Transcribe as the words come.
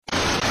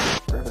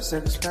a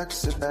six pack,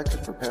 sit back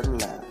and prepare to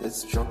laugh.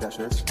 It's Drunk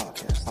Dashers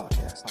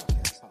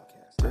podcast.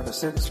 Grab a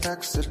six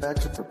pack, sit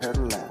back and prepare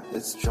to laugh.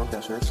 It's Drunk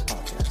Dashers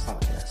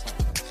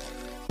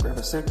podcast. Grab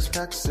a six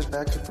pack, sit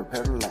back and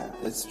prepare to laugh.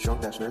 It's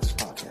Drunk Dashers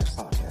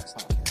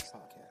podcast.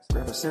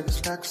 Grab a six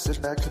pack, sit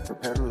back and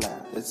prepare to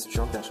laugh. It's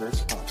Drunk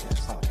Dashers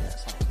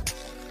podcast.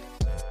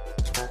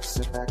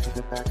 Sit back and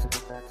get back and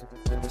get back and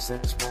grab a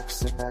six pack,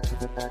 sit back and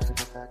get back and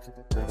get back and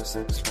grab a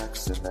six pack,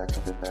 sit back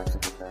and get back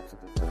and get back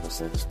and grab a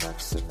six pack,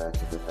 sit back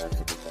and get back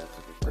and get back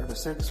and grab a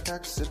six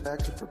pack, sit back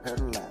and prepare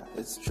to laugh.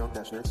 It's Drunk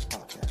Dashers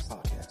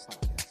podcast.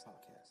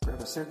 Grab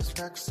a six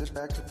pack, sit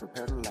back and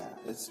prepare to laugh.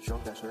 It's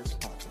Drunk Dashers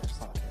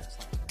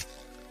podcast.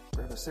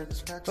 Grab a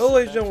six pack. Hello,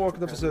 ladies and gentlemen.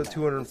 Welcome to episode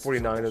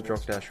 249 of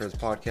Drunk Dashers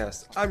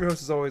podcast. I'm your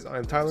host, as always.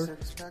 I'm Tyler,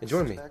 and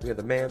join me. We have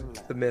the man,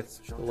 the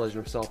myth, the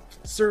legend himself,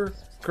 Sir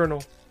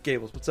Colonel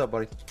Gables. What's up,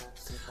 buddy?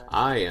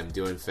 I am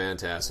doing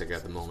fantastic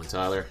at the moment,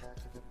 Tyler.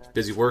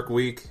 Busy work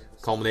week,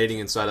 culminating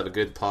inside of a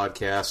good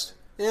podcast.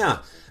 Yeah,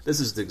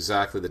 this is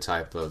exactly the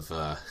type of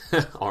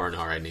R&R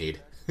I need.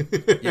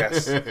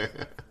 Yes.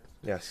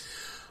 Yes.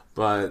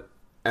 But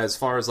as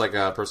far as like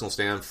a personal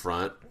stand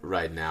front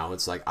right now,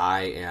 it's like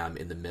I am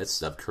in the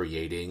midst of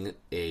creating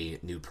a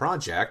new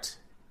project.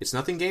 It's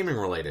nothing gaming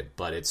related,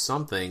 but it's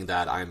something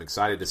that I'm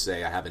excited to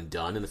say I haven't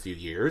done in a few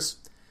years.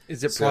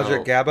 Is it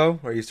Project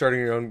Gabbo? Are you starting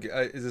your own?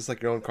 Is this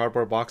like your own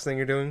cardboard box thing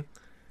you're doing?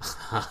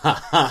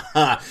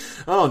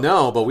 Oh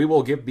no, but we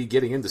will be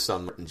getting into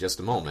some in just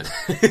a moment.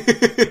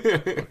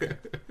 Okay.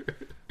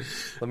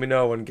 Let me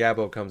know when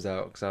Gabbo comes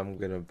out, because I'm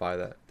gonna buy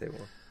that day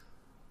one.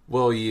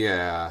 Well,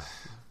 yeah.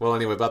 Well,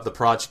 anyway, about the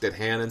project at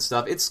hand and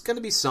stuff, it's going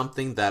to be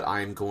something that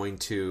I'm going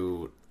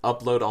to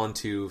upload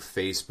onto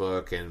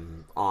Facebook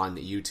and on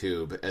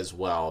YouTube as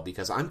well,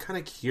 because I'm kind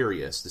of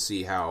curious to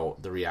see how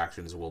the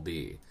reactions will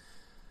be.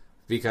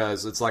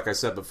 Because it's like I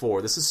said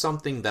before, this is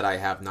something that I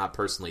have not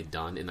personally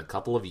done in a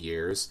couple of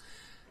years.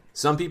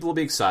 Some people will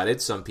be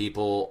excited. Some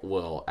people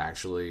will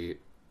actually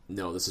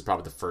know this is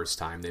probably the first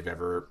time they've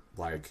ever,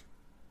 like,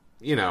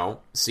 you know,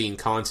 seen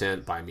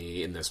content by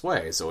me in this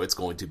way. So it's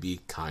going to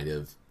be kind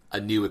of a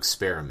new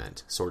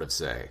experiment, sort of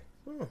say.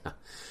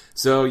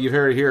 So you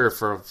heard it here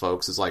from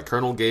folks. It's like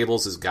Colonel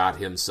Gables has got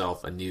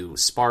himself a new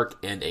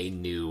spark and a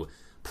new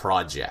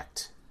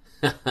project.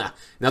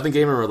 Nothing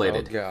gamer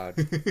related. Oh God.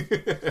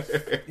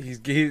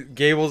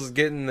 Gables is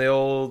getting the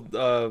old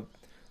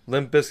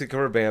Limp Bizkit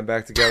cover band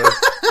back together.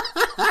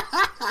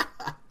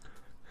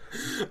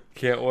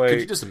 Can't wait. Could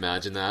you just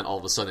imagine that? All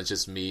of a sudden it's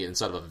just me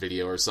inside of a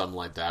video or something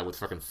like that with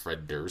fucking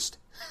Fred Durst.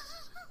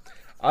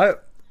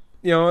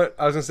 You know what?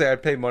 I was going to say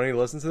I'd pay money to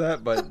listen to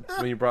that, but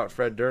when you brought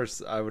Fred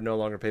Durst, I would no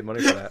longer pay money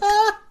for that.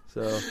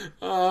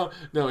 So,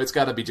 no, it's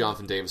got to be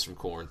Jonathan Davis from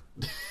Korn.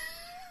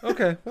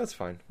 Okay, that's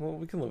fine. Well,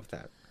 we can live with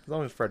that. As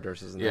long as Fred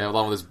Durst isn't there. Yeah,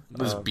 along with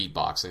this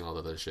beatboxing and all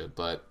that other shit.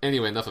 But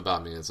anyway, enough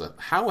about me. It's like,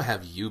 how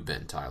have you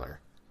been, Tyler?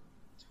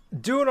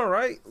 Doing all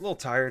right. A little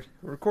tired.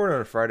 We're recording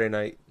on a Friday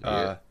night.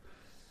 Yeah.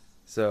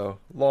 So,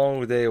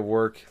 long day of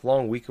work.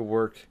 Long week of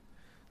work.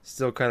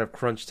 Still kind of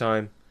crunch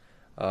time.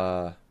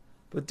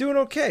 But doing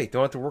okay.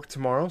 Don't have to work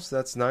tomorrow, so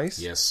that's nice.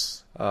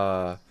 Yes.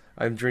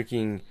 I'm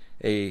drinking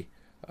a,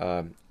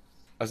 I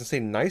was gonna say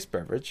nice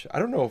beverage. I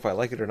don't know if I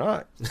like it or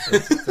not.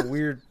 It's a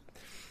weird.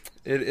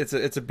 It's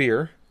a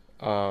beer.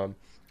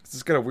 It's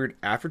just got a weird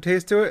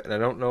aftertaste to it, and I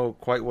don't know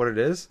quite what it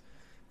is.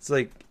 It's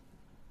like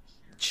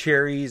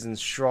cherries and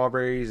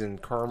strawberries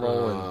and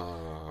caramel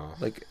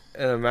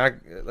and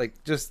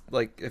just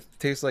it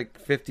tastes like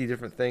 50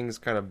 different things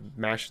kind of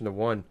mashed into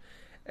one,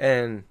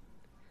 and.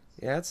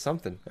 Yeah, it's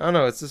something. I don't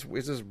know. It's this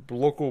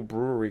local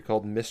brewery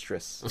called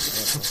Mistress.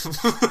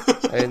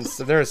 And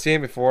so I've never seen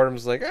it before. And I'm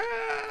just like,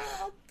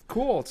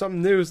 cool. It's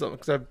something new.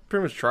 Because I've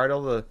pretty much tried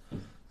all the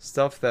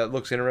stuff that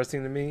looks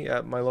interesting to me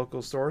at my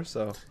local store.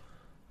 So,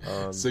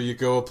 so you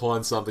go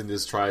upon something,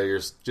 just try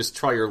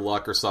your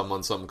luck or something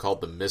on something called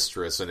the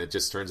Mistress, and it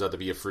just turns out to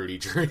be a fruity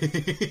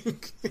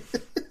drink.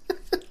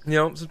 You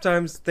know,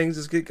 sometimes things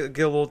just get a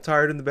little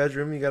tired in the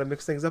bedroom. You got to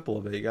mix things up a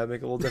little bit. You got to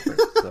make it a little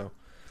different. So.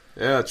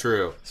 Yeah,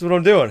 true. That's what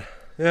I'm doing.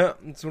 Yeah,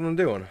 that's what I'm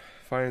doing.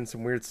 Finding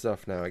some weird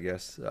stuff now, I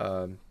guess.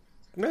 No,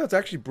 it's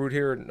actually brewed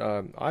here in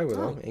Iowa,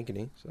 though,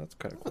 Ankeny, so that's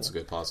kind of cool. That's a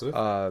good positive.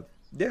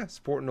 Yeah,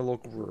 supporting the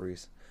local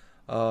breweries.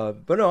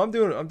 But no, I'm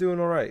doing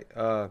all right.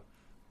 I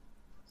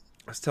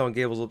was telling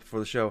Gables a little before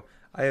the show,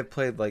 I have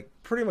played like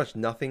pretty much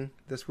nothing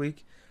this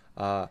week.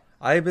 I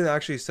have been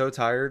actually so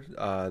tired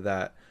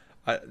that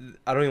I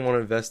don't even want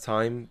to invest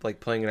time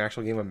like playing an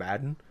actual game of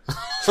Madden.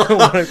 So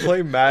when I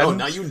play Madden, oh,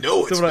 now you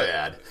know it's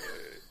bad.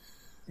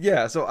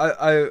 Yeah, so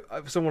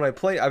when I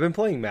play, I've been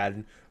playing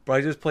Madden, but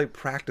I just play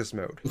practice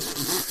mode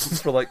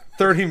for like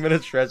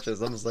 30-minute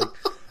stretches. I'm just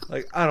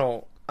like I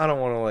don't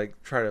want to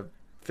like try to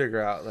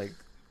figure out like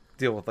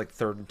deal with like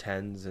 3rd and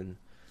 10s and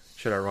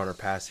should I run or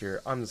pass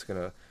here. I'm just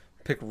gonna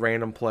pick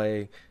random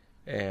play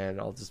and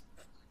I'll just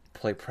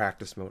play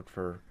practice mode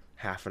for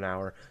half an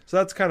hour. So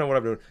that's kind of what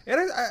I'm doing.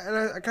 And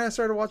I kind of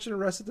started watching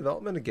Arrested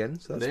Development again.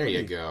 So that's there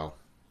you go.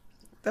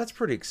 That's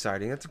pretty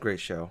exciting. That's a great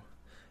show.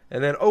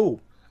 And then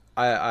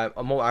I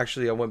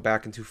went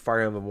back into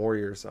Fire Emblem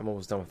Warriors. I'm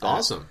almost done with that.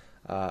 Awesome.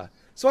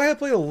 So I had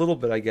played a little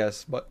bit, I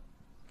guess, but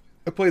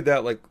I played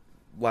that like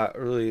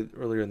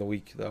earlier in the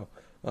week though.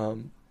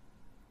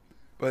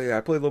 But yeah,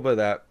 I played a little bit of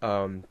that.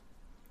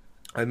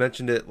 I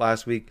mentioned it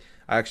last week.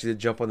 I actually did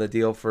jump on the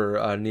deal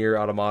for Nier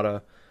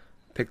Automata.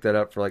 Picked that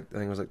up for like I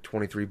think it was like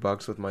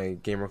 $23 with my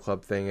Gamer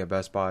Club thing at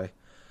Best Buy.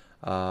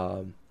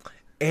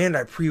 And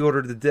I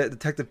pre-ordered the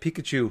Detective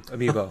Pikachu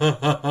amiibo.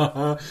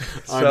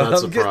 I'm not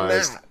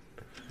surprised.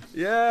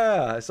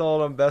 Yeah, I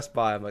saw it on Best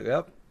Buy. I'm like,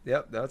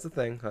 yep, that's the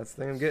thing. That's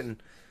the thing I'm getting.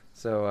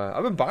 So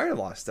I've been buying a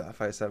lot of stuff.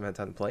 I just haven't had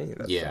time to play any of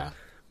that stuff.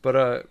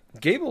 But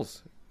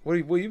Gables, what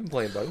have you been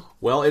playing, buddy?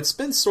 Well, it's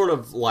been sort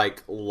of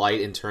like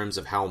light in terms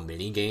of how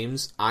many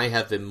games. I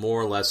have been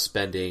more or less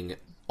spending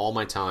all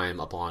my time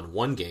upon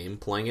one game,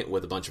 playing it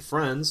with a bunch of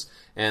friends,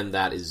 and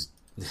that is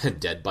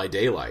Dead by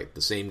Daylight,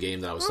 the same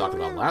game that I was talking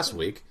about last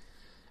week.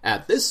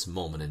 At this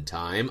moment in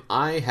time,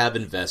 I have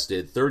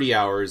invested 30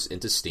 hours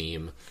into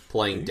Steam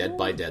playing Dead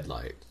by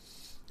Daylight.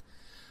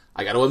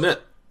 I gotta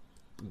admit,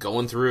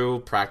 going through,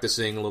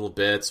 practicing little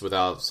bits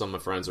without some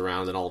of my friends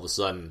around, and all of a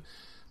sudden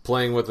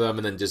playing with them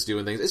and then just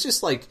doing things, it's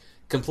just like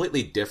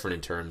completely different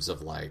in terms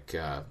of like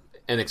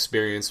an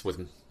experience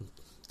with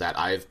that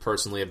I've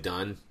personally have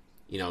done.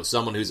 You know,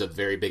 someone who's a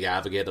very big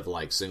advocate of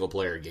like single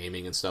player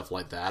gaming and stuff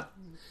like that.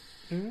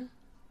 Mm-hmm.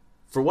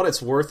 For what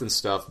it's worth and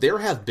stuff, there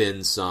have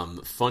been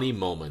some funny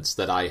moments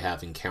that I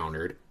have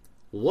encountered.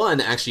 One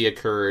actually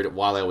occurred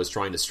while I was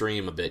trying to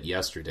stream a bit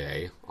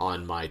yesterday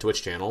on my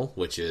Twitch channel,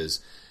 which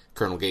is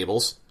Colonel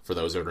Gables, for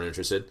those that are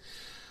interested.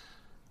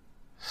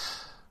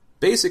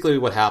 Basically,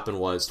 what happened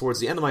was, towards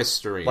the end of my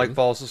stream... Like,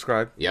 follow,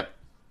 subscribe. Yep.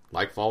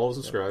 Like, follow,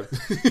 subscribe.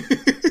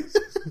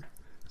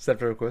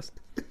 Accept a request.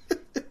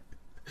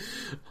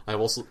 I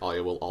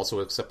will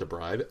also accept a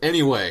bribe.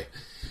 Anyway...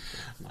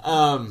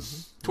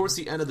 towards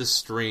the end of the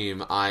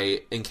stream,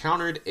 I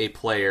encountered a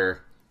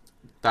player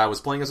that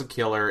was playing as a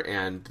killer,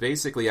 and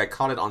basically I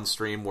caught it on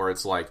stream where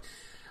it's like,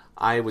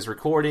 I was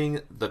recording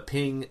the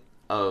ping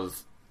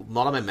of a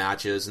lot of my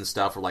matches and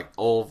stuff were like,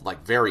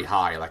 very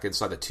high, like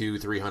inside the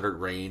 200-300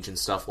 range and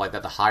stuff like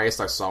that. The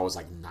highest I saw was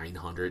like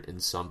 900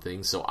 and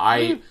something, so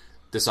I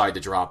decided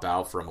to drop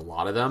out from a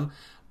lot of them.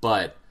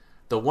 But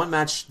the one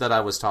match that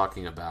I was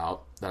talking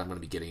about, that I'm going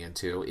to be getting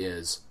into,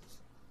 is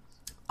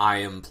I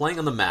am playing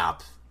on the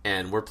map,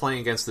 and we're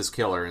playing against this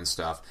killer and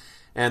stuff,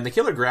 and the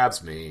killer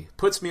grabs me,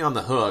 puts me on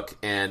the hook,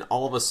 and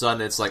all of a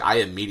sudden it's like I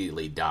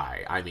immediately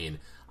die. I mean,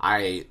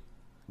 I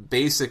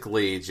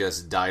basically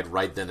just died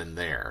right then and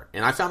there.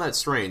 And I found that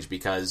strange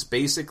because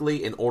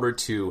basically in order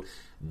to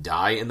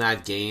die in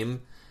that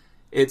game,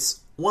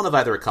 it's one of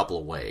either a couple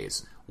of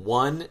ways.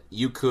 One,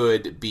 you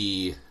could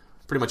be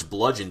pretty much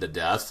bludgeoned to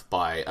death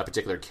by a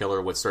particular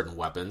killer with certain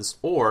weapons,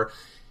 or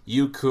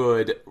you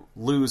could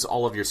lose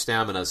all of your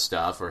stamina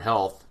stuff or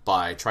health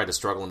by trying to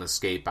struggle and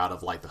escape out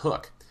of, like, the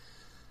hook.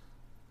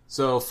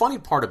 So, funny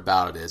part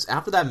about it is,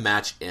 after that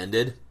match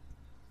ended,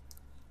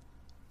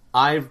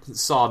 I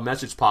saw a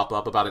message pop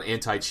up about an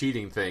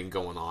anti-cheating thing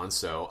going on,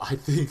 so I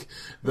think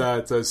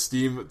that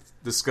Steam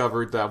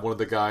discovered that one of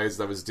the guys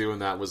that was doing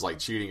that was, like,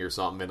 cheating or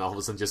something, and all of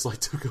a sudden just, like,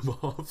 took him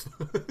off.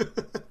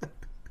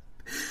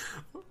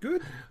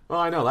 Good. Well,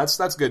 I know,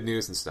 that's good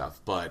news and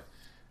stuff, but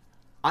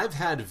I've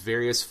had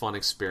various fun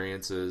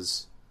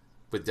experiences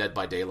with Dead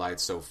by Daylight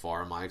so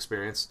far, in my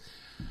experience.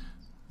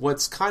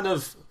 What's kind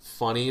of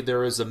funny, there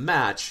was a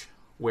match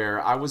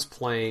where I was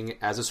playing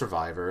as a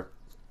survivor,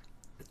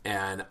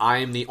 and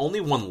I'm the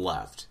only one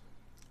left.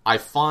 I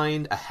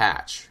find a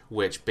hatch,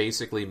 which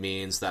basically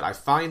means that I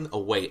find a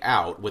way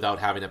out without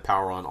having to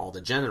power on all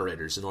the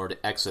generators in order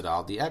to exit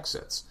out the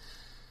exits.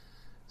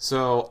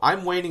 So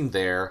I'm waiting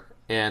there,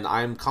 and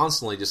I'm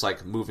constantly just,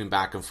 like, moving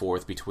back and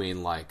forth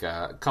between, like,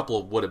 a couple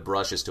of wooded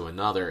brushes to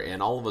another,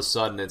 and all of a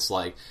sudden it's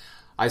like,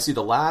 I see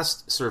the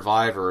last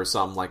survivor or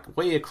something, like,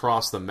 way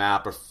across the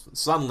map,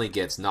 suddenly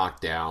gets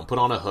knocked down, put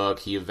on a hook,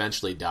 he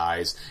eventually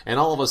dies, and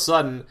all of a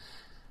sudden,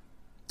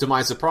 to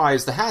my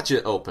surprise, the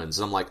hatchet opens,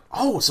 and I'm like,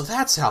 oh, so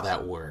that's how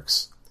that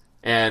works.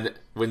 And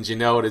when you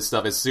know it and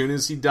stuff, as soon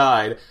as he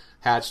died,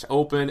 hatch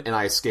opened, and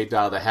I escaped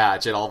out of the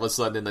hatch, and all of a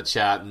sudden in the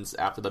chat and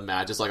after the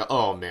match, it's like,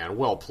 oh man,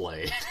 well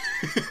played.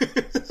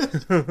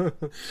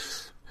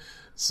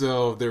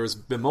 So there's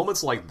been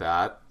moments like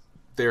that.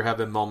 There have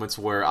been moments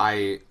where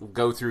I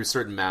go through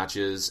certain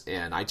matches,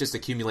 and I just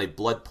accumulate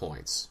blood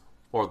points,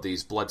 or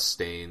these blood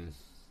stain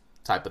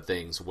type of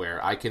things,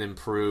 where I can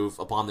improve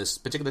upon this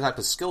particular type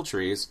of skill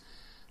trees,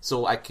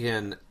 so I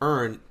can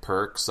earn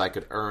perks, I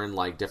could earn,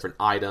 like, different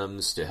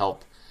items to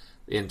help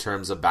in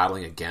terms of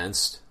battling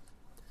against,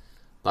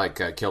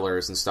 like,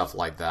 killers and stuff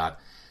like that.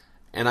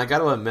 And I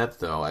gotta admit,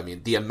 though, I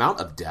mean, the amount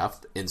of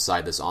depth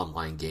inside this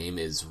online game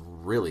is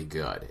really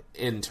good,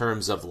 in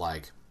terms of,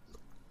 like,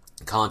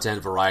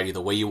 content variety, the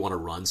way you want to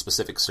run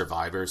specific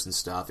survivors and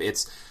stuff.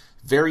 It's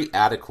very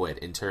adequate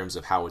in terms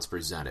of how it's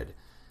presented.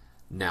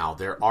 Now,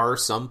 there are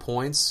some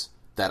points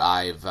that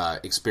I've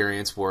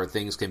experienced where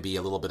things can be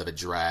a little bit of a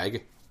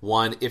drag.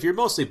 One, if you're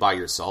mostly by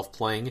yourself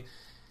playing,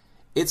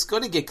 it's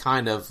going to get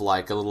kind of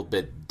like a little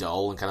bit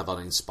dull and kind of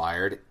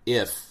uninspired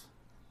if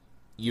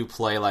you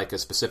play like a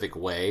specific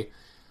way.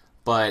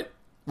 But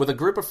with a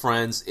group of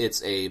friends,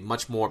 it's a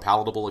much more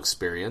palatable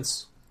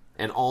experience.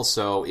 And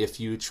also, if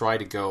you try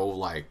to go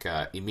like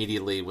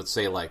immediately with,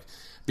 say, like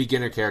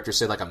beginner characters,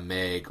 say like a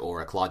Meg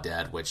or a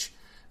Claudette, which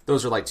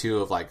those are like two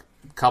of like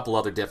a couple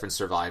other different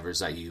survivors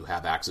that you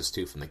have access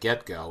to from the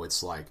get-go.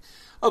 It's like,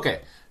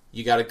 okay,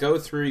 you got to go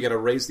through, you got to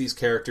raise these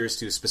characters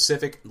to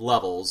specific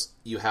levels.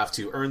 You have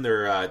to earn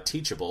their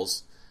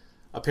teachables.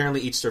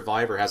 Apparently, each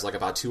survivor has like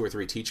about 2 or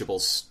 3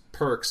 teachables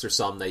perks or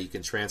something that you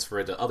can transfer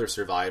into other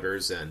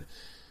survivors, and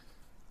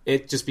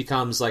it just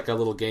becomes like a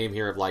little game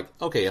here of like,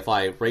 okay, if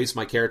I raise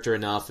my character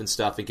enough and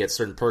stuff and get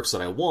certain perks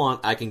that I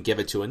want, I can give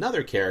it to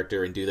another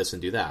character and do this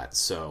and do that.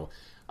 So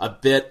a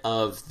bit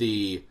of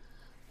the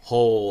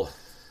whole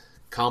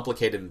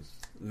complicated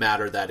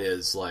matter that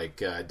is like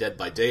Dead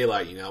by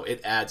Daylight,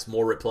 it adds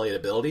more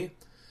replayability,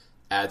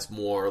 adds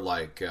more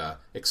like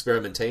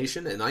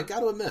experimentation, and I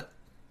gotta admit,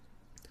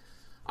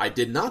 I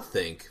did not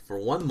think for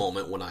one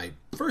moment when I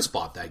first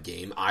bought that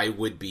game I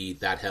would be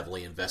that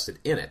heavily invested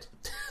in it.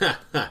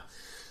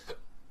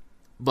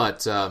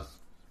 But,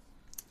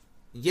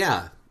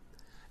 yeah,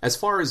 as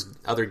far as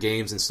other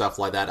games and stuff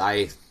like that,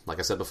 like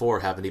I said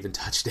before, haven't even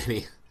touched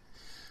any.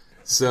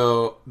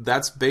 So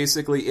that's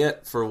basically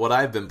it for what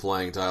I've been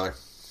playing, Tyler.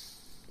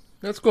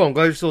 That's cool. I'm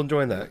glad you're still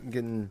enjoying that.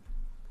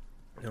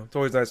 It's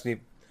always nice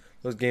when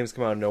those games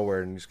come out of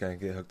nowhere and you just kind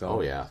of get hooked on.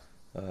 Oh, yeah.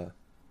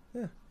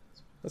 Yeah.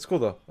 That's cool,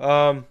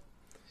 though.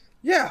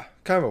 Yeah,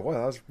 kind of. Wow,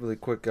 that was really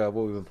quick what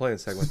we've been playing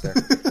segment there.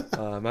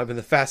 Might have been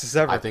the fastest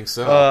ever. I think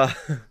so.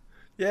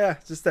 Yeah,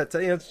 just that.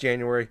 It's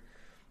January.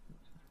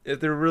 If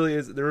there really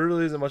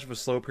isn't much of a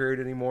slow period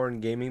anymore in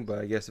gaming. But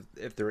I guess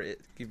if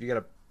you got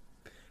to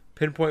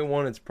pinpoint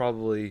one, it's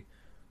probably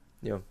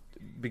end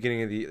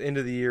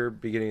of the year,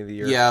 beginning of the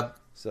year. Yeah.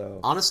 So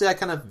honestly, I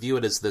kind of view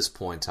it as this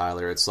point,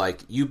 Tyler. It's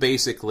like you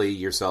basically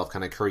yourself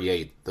kind of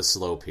create the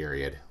slow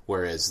period,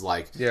 whereas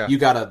like you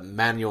got to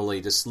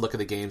manually just look at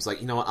the games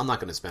like, you know what, I'm not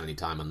going to spend any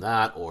time on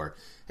that, or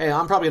hey,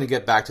 I'm probably going to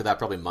get back to that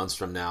probably months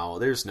from now.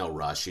 There's no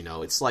rush,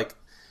 It's like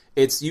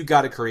you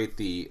got to create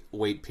the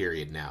wait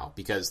period now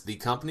because the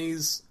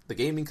companies, the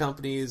gaming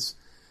companies,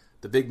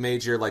 the big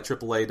major like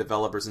AAA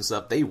developers and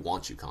stuff, they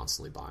want you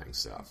constantly buying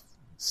stuff.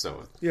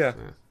 So yeah.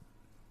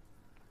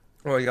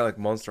 Well, you got like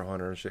Monster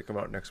Hunter and shit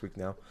coming out next week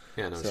now.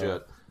 Yeah, no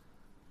shit.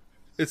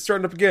 It's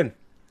starting up again.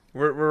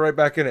 We're right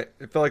back in it.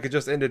 It felt like it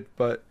just ended,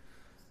 but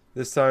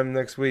this time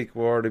next week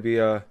we'll already be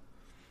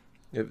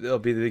it'll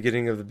be the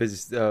beginning of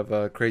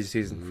the crazy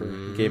season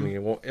for gaming.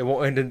 It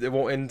won't end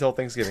until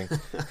Thanksgiving.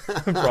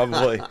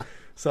 Probably.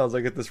 Sounds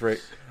like at this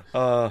rate.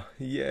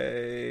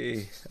 Yay.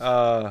 It's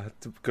a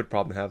good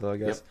problem to have though, I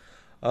guess.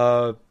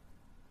 Yep.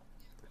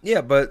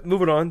 Yeah, but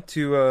moving on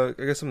to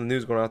I guess some of the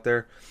news going out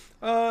there.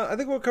 I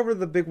think we'll cover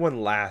the big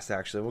one last.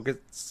 Actually, we'll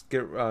get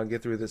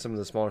through some of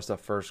the smaller stuff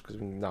first because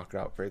we can knock it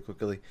out very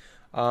quickly.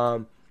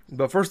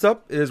 But first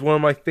up is one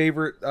of my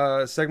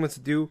favorite segments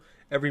to do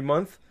every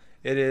month.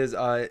 It is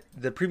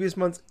the previous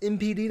month's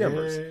NPD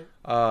numbers.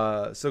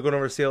 So going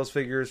over sales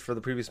figures for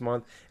the previous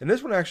month, and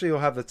this one actually will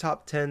have the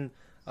top 10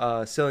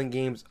 selling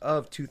games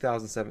of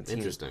 2017.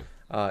 Interesting.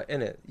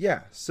 In it,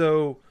 yeah.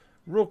 So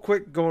real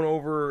quick, going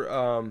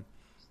over.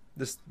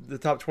 The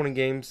top 20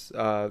 games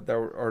that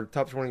are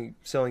top 20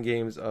 selling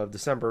games of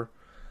December.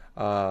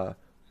 At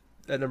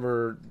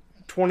number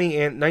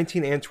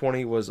 19 and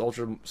 20 was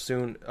Ultra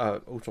Sun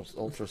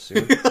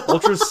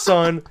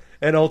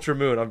and Ultra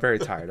Moon. I'm very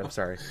tired. I'm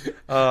sorry.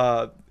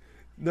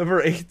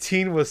 Number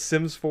 18 was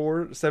Sims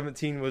 4.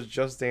 17 was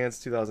Just Dance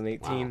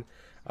 2018.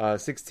 Wow.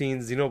 16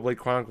 Xenoblade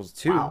Chronicles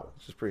 2,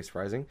 which is pretty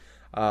surprising.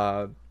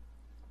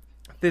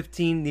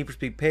 15 Need for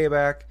Speed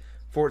Payback.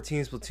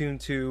 14 Splatoon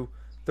 2.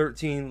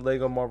 13,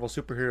 Lego Marvel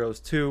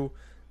Superheroes 2.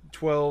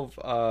 12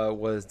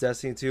 was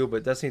Destiny 2,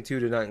 but Destiny 2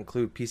 did not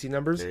include PC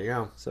numbers. There you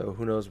go. So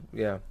who knows?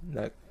 Yeah,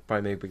 that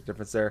probably made a big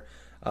difference there.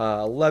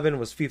 11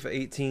 was FIFA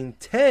 18.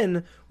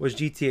 10 was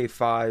GTA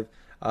 5.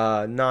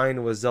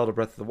 9 was Zelda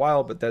Breath of the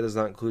Wild, but that does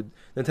not include...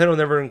 Nintendo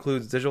never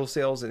includes digital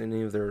sales in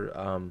any of their...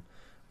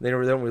 They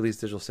don't release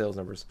digital sales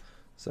numbers.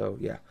 So,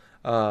 yeah.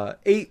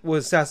 8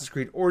 was Assassin's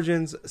Creed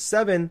Origins.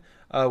 7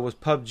 was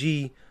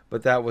PUBG,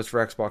 but that was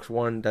for Xbox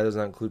One. That does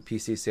not include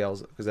PC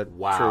sales because that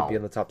should be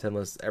on the top 10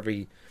 list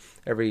every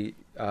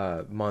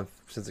month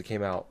since it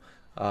came out.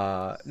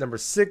 Number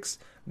 6,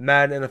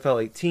 Madden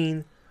NFL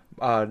 18.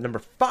 Number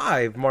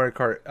 5, Mario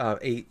Kart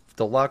 8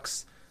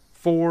 Deluxe.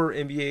 4,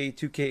 NBA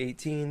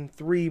 2K18.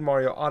 3,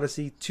 Mario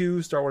Odyssey.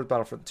 2, Star Wars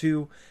Battlefront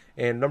 2.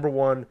 And number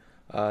 1,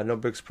 no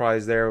big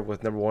surprise there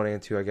with number 1 and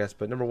 2, I guess.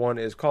 But number 1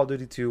 is Call of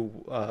Duty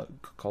 2.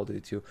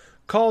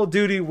 Call of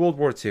Duty World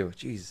War 2.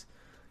 Jeez,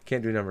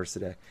 can't do numbers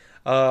today.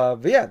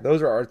 But yeah,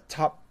 those are our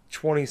top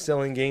 20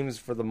 selling games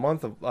for the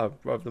month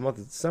of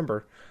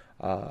December.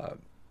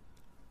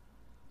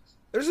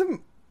 There's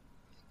some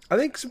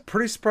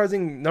pretty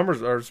surprising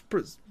numbers or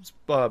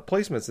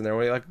placements in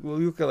there. Like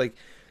we look at like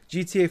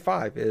GTA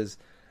 5 is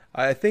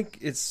I think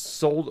it's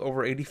sold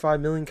over 85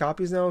 million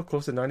copies now,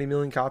 close to 90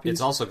 million copies.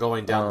 It's also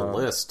going down the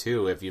list,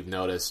 too, if you've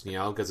noticed,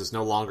 because it's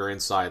no longer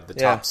inside the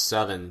top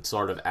 7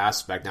 sort of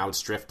aspect. Now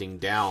it's drifting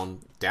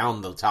down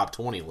the top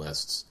 20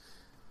 lists.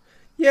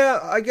 Yeah,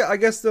 I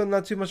guess, though,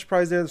 not too much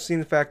surprise there. Seeing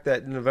the fact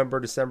that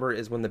November, December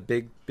is when the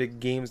big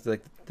games,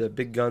 like the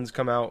big guns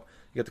come out.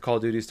 You get the Call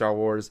of Duty, Star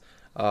Wars,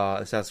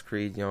 Assassin's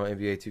Creed,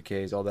 NBA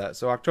 2Ks, all that.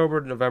 So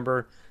October,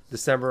 November,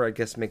 December, I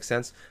guess makes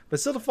sense. But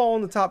still to fall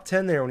in the top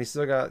 10 there when you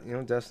still got,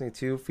 Destiny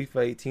 2,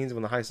 FIFA 18 is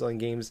one of the highest selling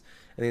games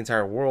in the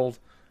entire world.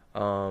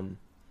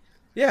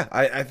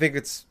 I think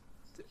it's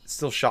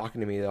still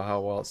shocking to me, though,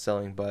 how well it's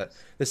selling. But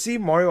to see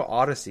Mario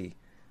Odyssey,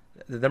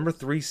 the number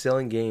 3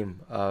 selling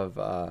game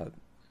of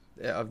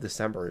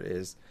December,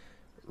 is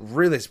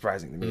really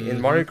surprising to me.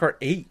 And Mario Kart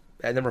 8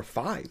 at number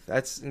 5,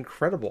 that's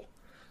incredible.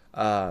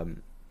 I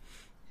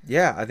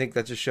think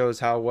that just shows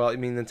how well. I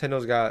mean,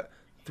 Nintendo's got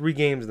 3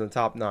 games in the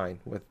top 9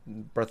 with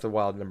Breath of the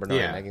Wild number 9.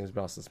 Yeah. That game's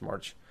been out since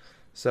March.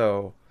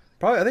 So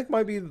probably I think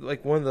might be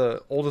like one of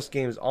the oldest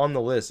games on the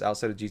list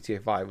outside of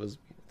GTA 5 was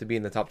to be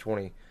in the top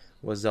 20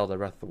 was Zelda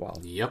Breath of the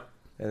Wild. Yep.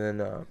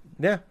 And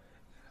then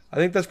I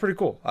think that's pretty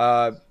cool.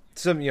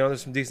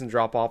 There's some decent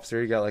drop offs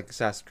there. You got like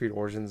Assassin's Creed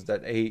Origins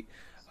at 8,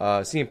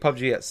 seeing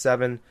PUBG at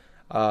 7.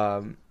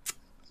 I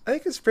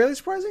think it's fairly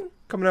surprising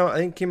coming out.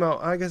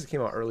 I guess it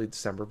came out early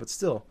December, but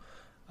still.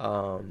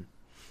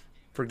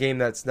 For a game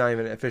that's not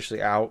even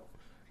officially out,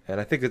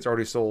 and I think it's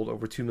already sold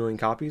over 2 million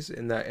copies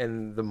in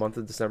the month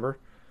of December.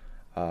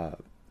 I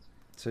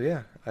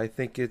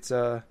think it's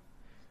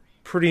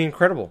pretty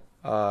incredible.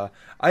 I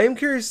am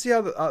curious to see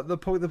how the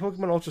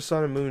Pokemon Ultra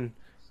Sun and Moon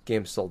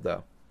game sold,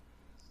 though,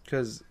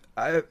 because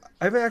I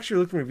haven't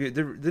actually looked at review.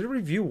 Did it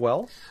review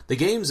well? The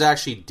games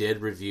actually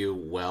did review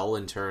well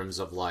in terms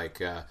of like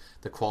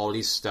the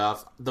quality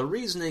stuff. The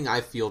reasoning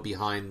I feel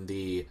behind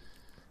the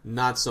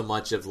not so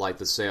much of like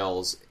the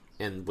sales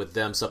and with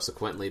them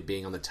subsequently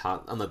being on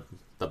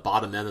the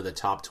bottom end of the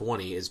top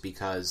 20 is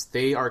because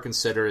they are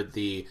considered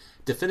the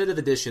definitive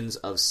editions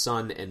of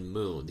Sun and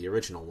Moon, the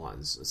original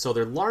ones. So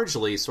they're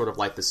largely sort of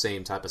like the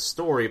same type of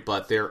story,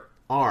 but there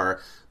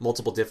are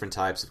multiple different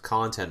types of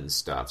content and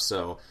stuff.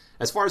 So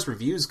as far as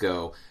reviews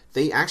go,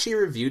 they actually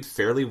reviewed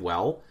fairly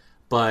well,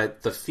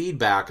 but the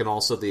feedback and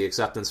also the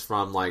acceptance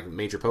from like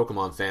major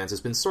Pokemon fans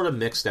has been sort of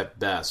mixed at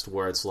best,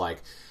 where it's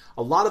like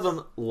a lot of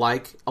them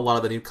like a lot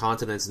of the new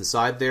content that's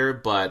inside there,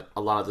 but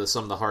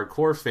some of the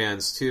hardcore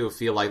fans too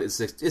feel like it's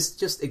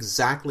just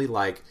exactly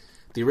like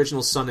the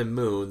original Sun and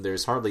Moon.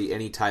 There's hardly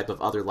any type of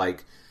other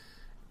like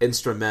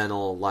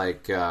instrumental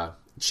like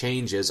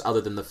changes other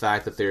than the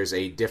fact that there's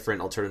a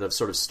different alternative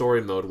sort of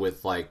story mode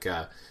with like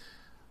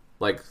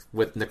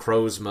with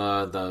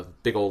Necrozma, the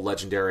big old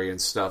legendary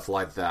and stuff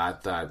like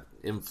that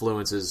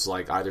influences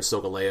like either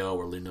Solgaleo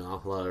or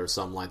Lunala or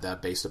something like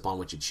that based upon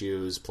what you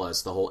choose.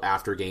 Plus the whole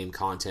after game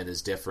content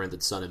is different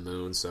than Sun and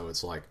Moon, so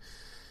it's like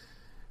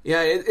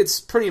it's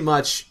pretty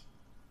much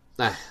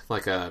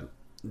like a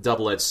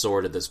double-edged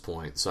sword at this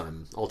point.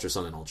 Ultra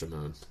Sun and Ultra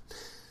Moon.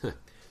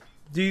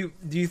 Do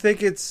you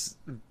think it's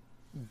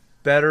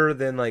better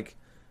than like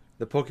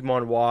the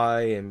Pokemon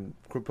Y and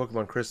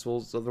Pokemon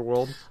Crystals of the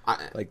world?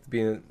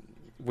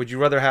 Would you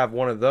rather have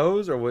one of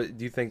those, or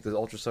do you think the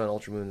Ultra Sun and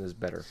Ultra Moon is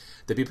better?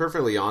 To be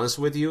perfectly honest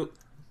with you,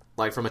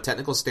 like from a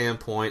technical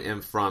standpoint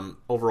and from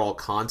overall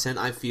content,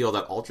 I feel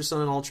that Ultra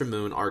Sun and Ultra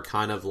Moon are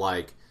kind of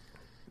like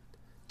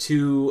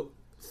 2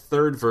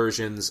 third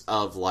versions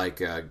of like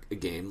a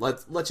game.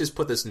 Let's just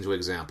put this into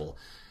example.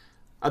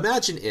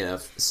 Imagine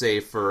if, say,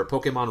 for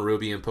Pokemon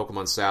Ruby and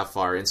Pokemon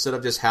Sapphire, instead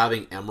of just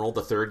having Emerald,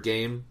 the third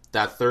game,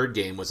 that third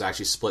game was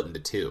actually split into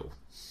 2.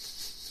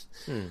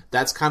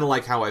 That's kind of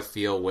like how I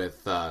feel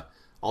with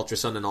Ultra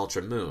Sun and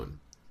Ultra Moon.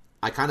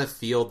 I kind of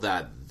feel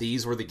that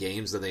these were the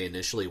games that they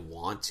initially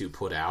want to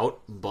put out,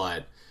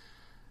 but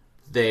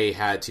they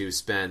had to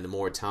spend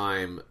more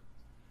time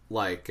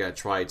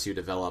try to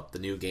develop the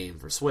new game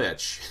for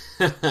Switch.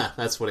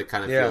 That's what it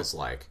kind of feels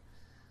like.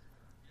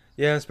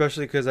 Yeah,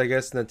 especially because I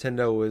guess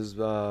Nintendo was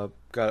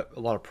got a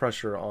lot of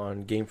pressure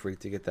on Game Freak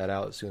to get that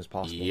out as soon as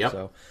possible. Yep.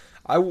 So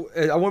I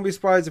wouldn't be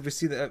surprised if we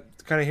see that,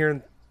 kind of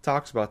hearing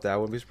talks about that. I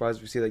wouldn't be surprised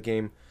if we see that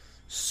game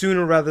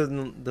sooner rather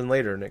than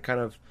later. And it kind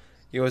of,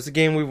 it's a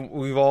game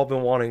we've all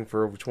been wanting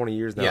for over 20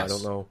 years now. Yes. I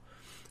don't know.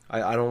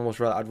 I'd almost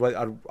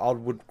rather I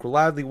would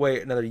gladly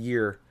wait another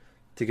year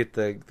to get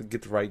the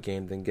right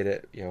game than get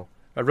it.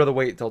 I'd rather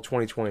wait until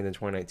 2020 than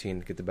 2019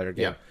 to get the better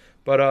game. Yeah.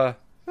 But I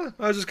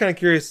was just kind of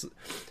curious.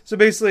 So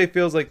basically, it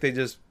feels like they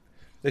should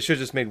have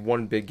just made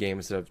one big game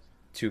instead of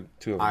two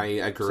of them. I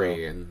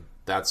agree, and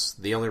that's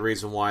the only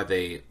reason why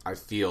I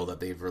feel that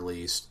they've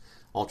released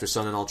Ultra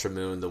Sun and Ultra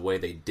Moon the way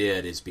they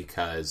did is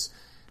because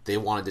they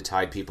wanted to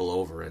tide people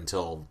over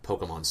until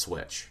Pokemon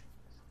Switch.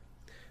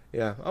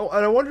 Yeah. Oh,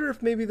 and I wonder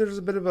if maybe there's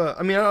a bit of a...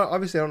 I mean,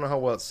 obviously I don't know how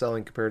well it's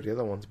selling compared to the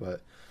other ones,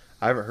 but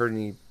I haven't heard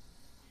any...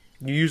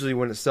 Usually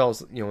when it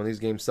sells, when these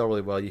games sell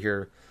really well, you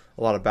hear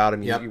a lot about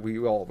them. Yep. We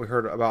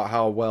heard about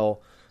how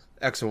well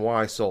X and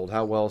Y sold,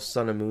 how well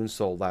Sun and Moon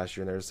sold last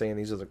year, and they were saying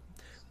these are the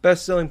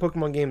best-selling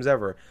Pokemon games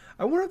ever.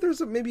 I wonder if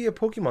there's maybe a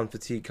Pokemon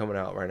fatigue coming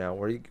out right now.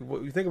 Where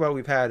what you think about,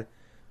 we've had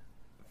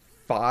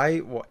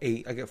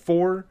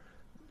 4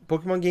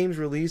 Pokemon games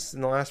released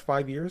in the last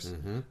 5 years.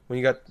 Mm-hmm. When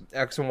you got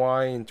X and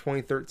Y in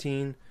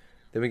 2013,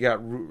 then we got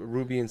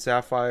Ruby and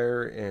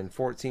Sapphire in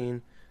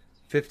 14,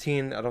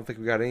 15. I don't think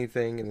we got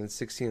anything, and then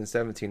 16 and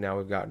 17. Now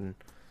we've gotten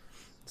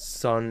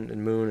Sun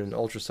and Moon and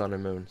Ultra Sun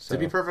and Moon. So. To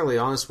be perfectly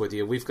honest with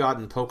you, we've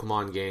gotten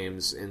Pokemon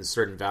games in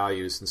certain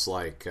values since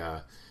like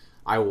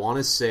I want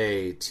to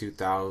say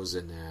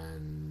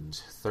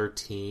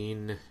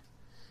 2013.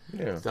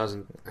 Yeah.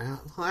 2000.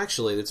 Well,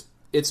 actually,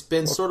 it's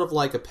been sort of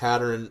like a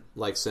pattern,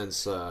 like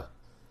since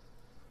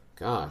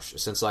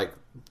since like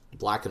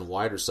Black and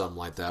White or something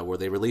like that, where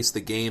they release the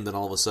game, then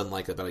all of a sudden,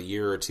 like about a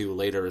year or two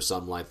later or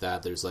something like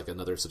that, there's like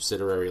another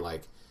subsidiary,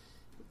 like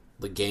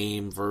the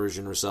game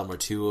version or some, or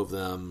 2 of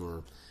them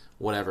or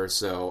whatever.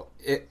 So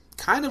it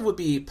kind of would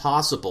be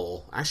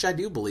possible. Actually, I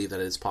do believe that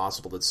it's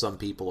possible that some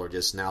people are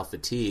just now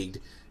fatigued,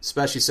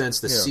 especially since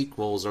the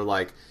sequels are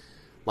like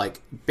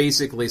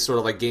basically sort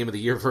of like Game of the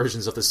Year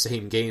versions of the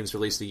same games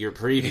released the year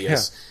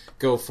previous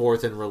go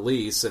forth and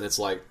release, and it's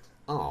like,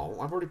 oh,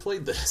 I've already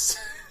played this.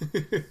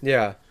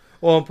 Yeah.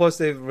 Well, and plus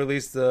they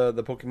released the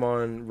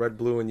Pokemon Red,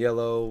 Blue, and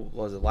Yellow.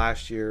 Was it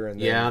last year? And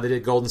then, they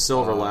did Gold and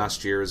Silver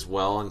last year as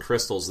well, and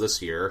Crystals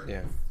this year.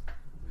 Yeah.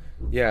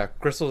 Yeah,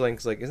 Crystal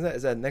Link's like,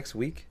 is that next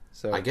week?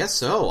 So I guess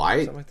so.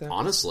 I like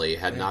honestly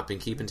had not been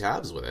keeping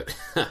tabs with it.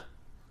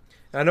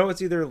 I know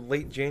it's either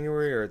late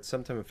January or it's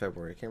sometime in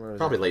February. I can't remember.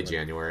 Probably late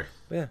January.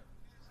 But yeah.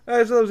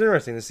 So it was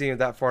interesting to see it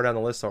that far down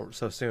the list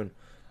so soon.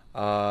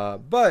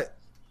 But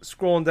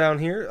scrolling down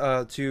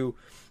here to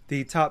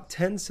the top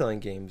 10 selling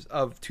games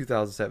of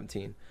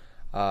 2017.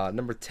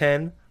 Number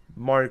 10,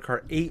 Mario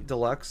Kart 8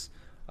 Deluxe.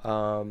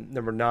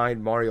 Number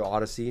 9, Mario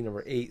Odyssey.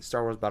 Number 8,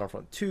 Star Wars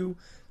Battlefront 2.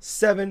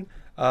 7,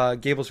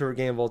 Gable's favorite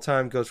game of all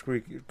time, Ghost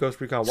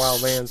Recon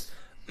Wildlands.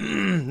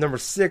 Number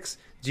 6,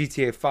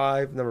 GTA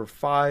 5. Number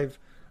 5,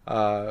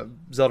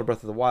 Zelda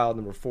Breath of the Wild.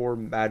 Number 4,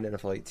 Madden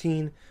NFL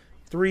 18.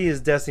 3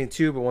 is Destiny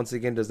 2, but once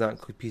again does not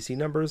include PC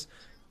numbers.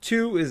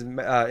 2 is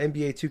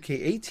NBA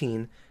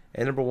 2K18.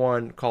 And number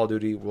 1, Call of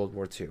Duty World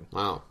War II.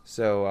 Wow.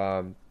 So,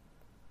 I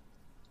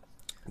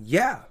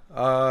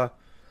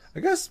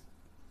guess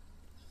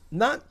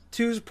not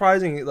too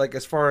surprising. Like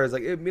as far as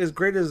like as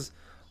great as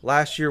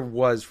last year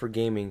was for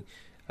gaming,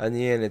 in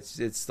the end,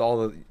 it's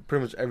all the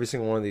pretty much every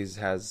single one of these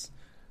has,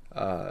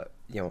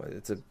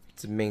 it's a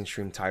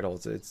mainstream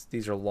title.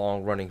 These are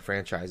long running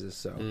franchises.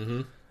 So,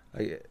 in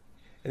the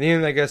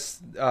end, I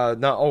guess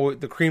not always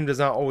the cream does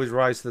not always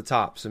rise to the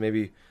top. So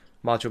maybe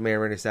Macho Man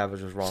Randy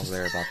Savage was wrong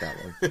there about that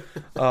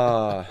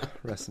one.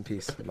 Rest in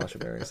peace, Macho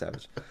Man Randy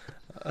Savage.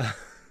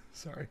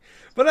 Sorry,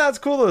 but that's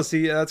cool though.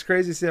 See, that's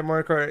crazy to see that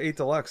Mario Kart 8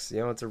 Deluxe.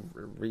 It's a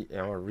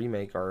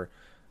remake or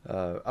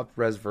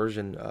up-res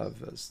version of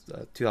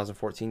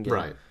 2014 game,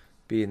 right?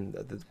 Being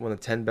one of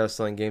the 10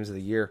 best-selling games of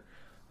the year.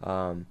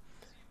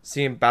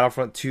 Seeing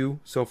Battlefront 2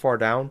 so far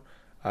down,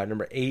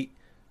 number 8,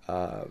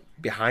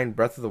 behind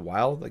Breath of the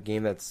Wild, a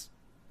game that's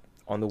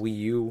on the Wii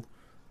U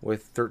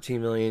with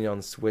 13 million, on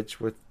the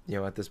Switch with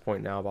at this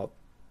point now about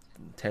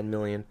 10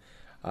 million.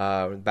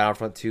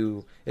 Battlefront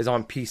 2 is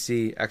on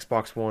PC,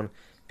 Xbox One,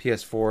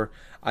 PS4.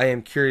 I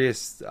am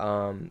curious.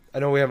 I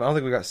know I don't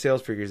think we got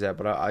sales figures yet,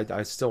 but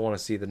I still want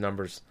to see the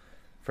numbers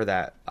for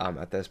that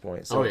at this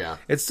point. So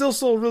it's still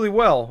sold really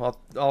well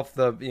off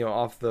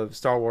the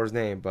Star Wars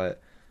name, but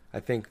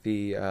I think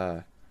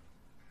the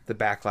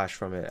backlash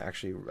from it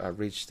actually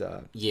reached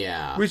the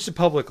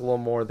public a little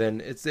more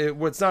than it's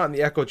not in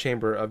the echo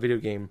chamber of video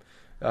game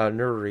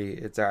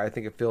nerdery. I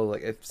think it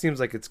seems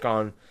like it's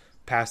gone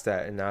past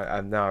that, and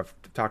I've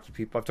talked to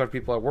people.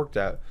 I worked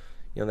at,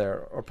 that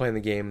are playing the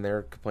game, and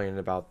they're complaining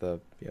about the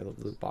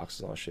loot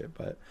boxes and all that shit.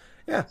 But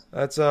yeah,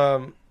 that's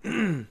kind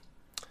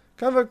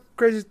of a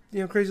crazy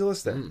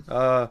list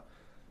there.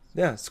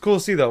 Yeah, it's cool to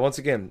see though. Once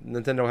again,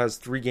 Nintendo has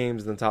 3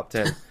 games in the top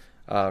 10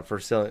 for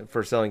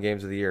selling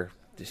games of the year.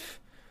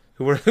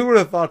 Who would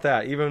have thought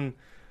that? Even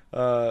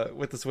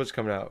with the Switch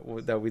coming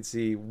out, that we'd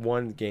see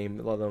 1 game,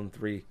 let alone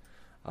 3.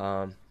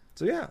 So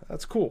yeah,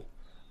 that's cool.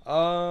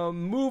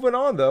 Moving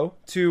on though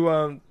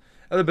to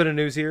other bit of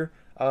news here.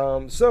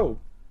 So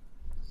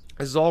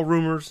this is all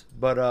rumors,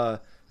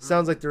 but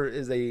sounds like there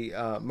is a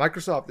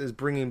Microsoft is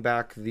bringing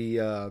back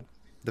the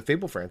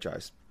Fable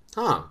franchise,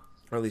 or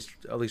at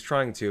least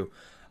trying to.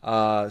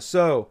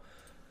 So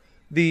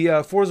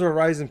the Forza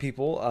Horizon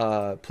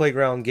people,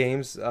 Playground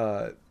Games,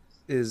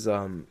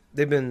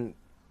 they've been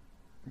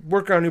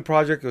working on a new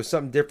project. It was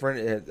something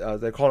different.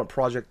 They're calling it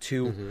Project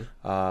 2.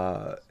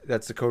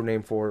 That's the code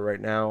name for it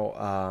right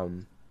now.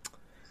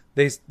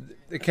 It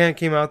kind of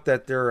came out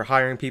that they're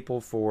hiring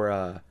people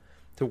for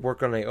to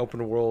work on an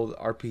open world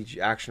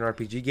action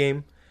RPG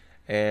game,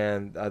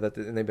 and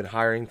and they've been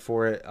hiring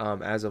for it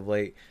as of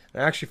late.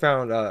 And I actually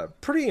found I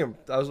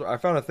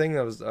found a thing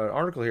that was an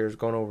article here is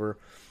going over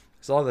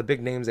a lot of the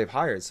big names they've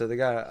hired. So they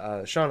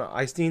got Sean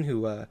Einstein,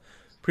 who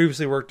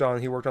previously worked on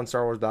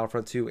Star Wars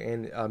Battlefront 2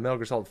 and Metal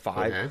Gear Solid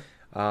 5.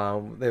 They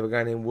have a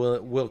guy named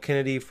Will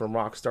Kennedy from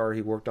Rockstar.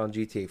 He worked on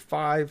GTA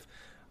 5.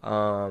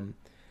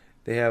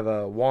 They have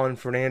Juan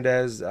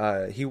Fernandez.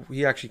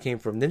 He actually came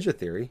from Ninja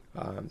Theory.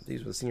 He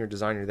was a senior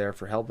designer there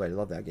for Hellblade. I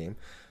love that game.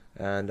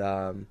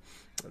 And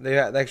they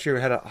actually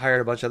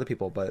hired a bunch of other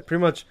people. But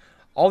pretty much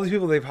all these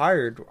people they've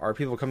hired are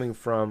people coming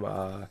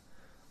from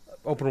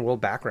open world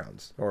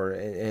backgrounds or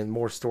in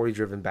more story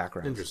driven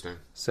backgrounds. Interesting.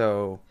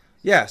 So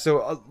yeah,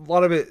 so a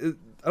lot of it,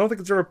 I don't think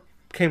it's ever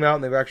came out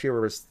and they've actually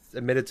ever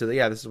admitted to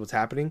this is what's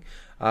happening.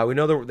 We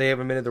know that they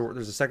have admitted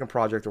there's a second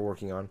project they're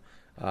working on.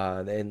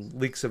 And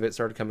leaks of it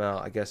started to come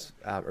out, I guess,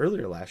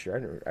 earlier last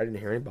year. I didn't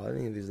hear about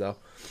any of these though.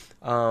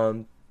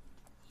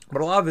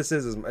 But a lot of this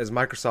is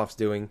Microsoft's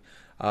doing.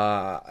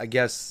 I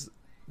guess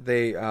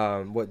they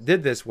what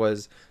did this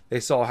was they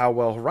saw how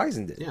well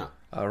Horizon did. Yeah.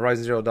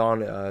 Horizon Zero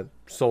Dawn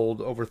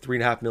sold over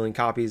 3.5 million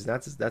copies.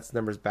 And that's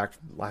numbers back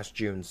from last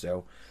June,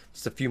 so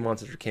just a few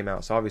months after it came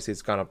out. So obviously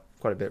it's gone up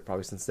quite a bit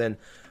probably since then.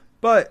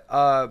 But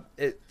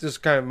it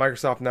just kind of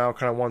Microsoft now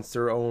kind of wants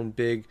their own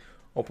big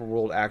open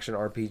world action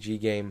RPG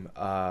game,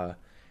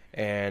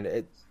 and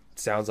it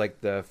sounds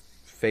like the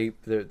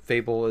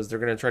Fable is they're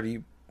going to try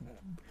to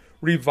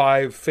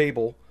revive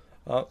Fable.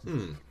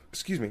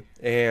 Excuse me,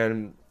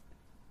 and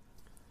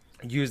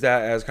use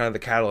that as kind of the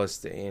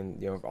catalyst.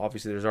 And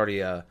obviously there's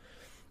already a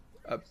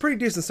pretty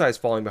decent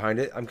sized following behind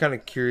it. I'm kind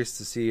of curious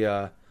to see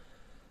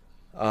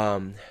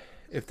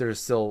if there's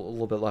still a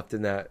little bit left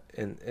in that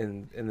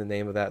in the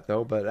name of that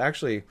though. But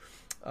actually,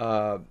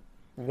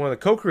 one of the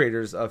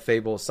co-creators of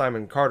Fable,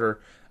 Simon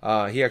Carter,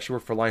 he actually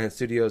worked for Lionhead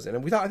Studios,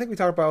 and I think we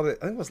talked about it.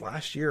 I think it was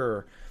last year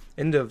or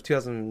end of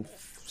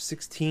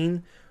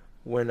 2016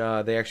 when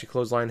they actually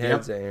closed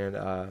Lionheads,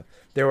 and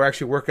they were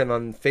actually working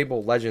on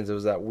Fable Legends. It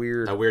was that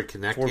weird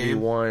Kinect 4v1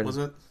 game, was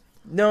it?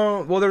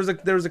 No, well there was a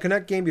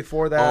Kinect game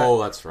before that.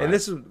 Oh, that's right. And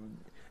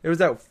it was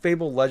that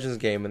Fable Legends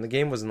game, and the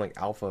game was in like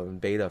alpha and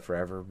beta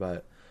forever,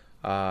 but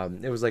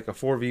it was like a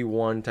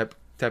 4v1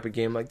 type of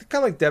game, like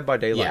kind of like Dead by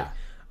Daylight.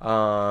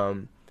 Yeah.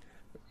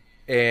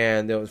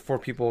 And there was 4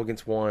 people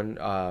against 1,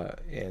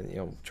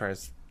 and trying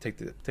to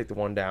take the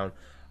one down.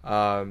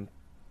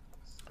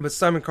 But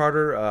Simon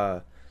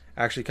Carter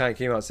actually kind of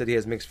came out and said he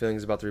has mixed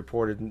feelings about the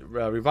reported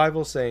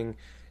revival, saying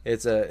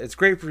it's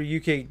great for the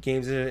UK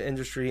games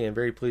industry and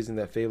very pleasing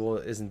that Fable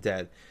isn't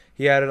dead.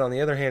 He added, on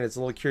the other hand, it's a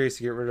little curious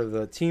to get rid of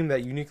the team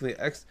that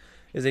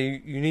is a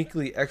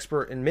uniquely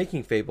expert in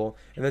making Fable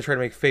and then try to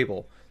make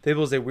Fable.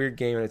 Fable is a weird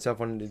game and a tough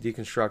one to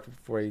deconstruct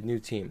for a new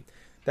team.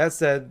 That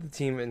said, the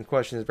team in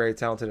question is very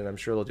talented, and I'm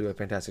sure they'll do a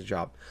fantastic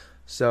job.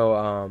 So,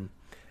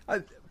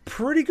 a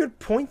pretty good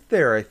point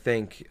there, I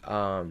think.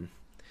 And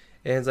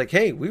it's like,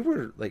 hey, we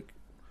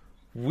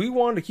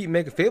wanted to keep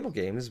making Fable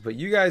games, but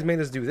you guys made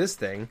us do this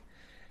thing,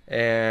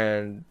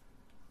 and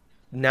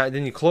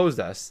then you closed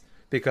us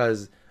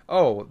because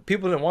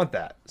people didn't want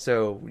that.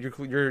 So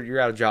you're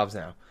out of jobs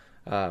now.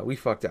 We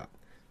fucked up.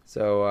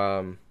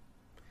 So,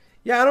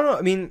 yeah, I don't know.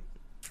 I mean,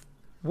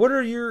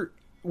 were you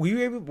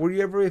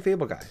ever a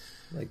Fable guy?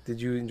 Like,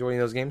 did you enjoy any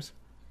of those games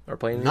or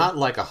play any? Not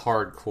like a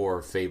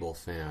hardcore Fable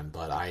fan,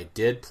 but I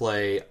did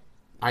play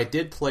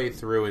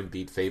through and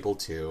beat Fable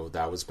 2.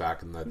 That was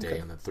back in the day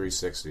on the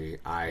 360.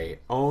 I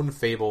own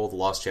Fable: The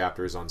Lost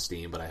Chapters on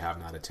Steam, but I have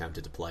not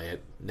attempted to play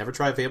it. Never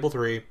tried Fable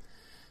 3.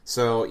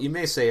 So you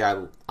may say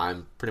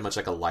I'm pretty much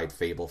like a light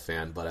Fable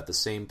fan, but at the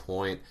same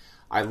point,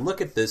 I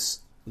look at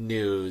this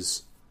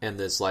news and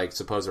this like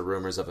supposed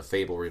rumors of a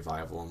Fable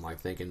revival, and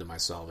like thinking to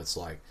myself, it's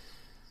like,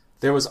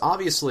 there was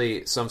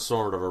obviously some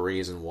sort of a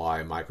reason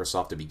why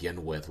Microsoft, to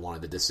begin with,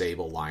 wanted to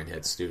disable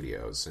Lionhead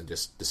Studios and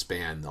just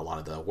disband a lot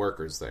of the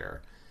workers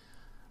there.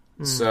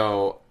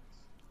 So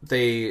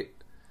they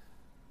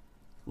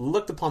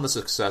looked upon the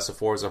success of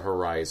Forza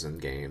Horizon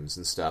games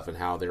and stuff, and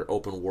how their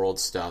open world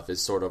stuff is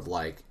sort of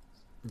like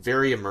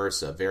very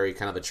immersive, very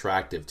kind of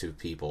attractive to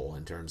people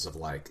in terms of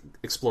like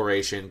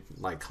exploration,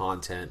 like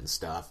content and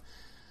stuff.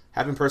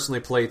 Having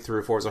personally played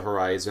through Forza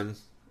Horizon,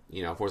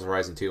 Forza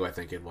Horizon 2, I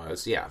think it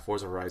was. Yeah,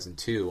 Forza Horizon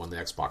 2 on the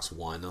Xbox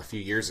One a few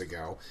years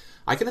ago.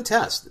 I can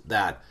attest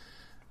that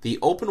the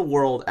open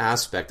world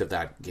aspect of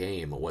that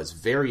game was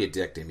very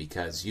addicting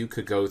because you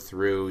could go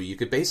through, you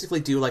could basically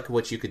do like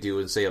what you could do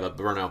in, say, a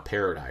Burnout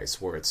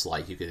Paradise, where it's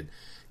like you could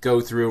go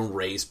through and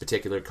race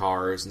particular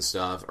cars and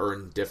stuff,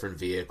 earn different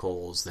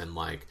vehicles, then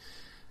like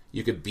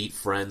you could beat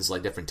friends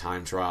like different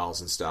time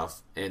trials and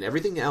stuff, and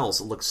everything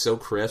else looks so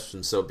crisp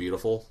and so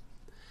beautiful.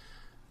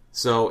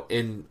 So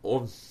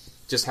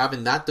just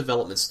having that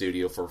development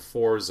studio for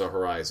Forza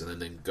Horizon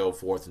and then go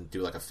forth and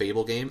do like a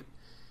Fable game,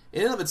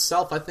 in and of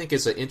itself, I think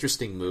is an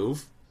interesting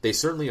move. They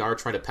certainly are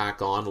trying to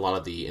pack on a lot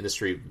of the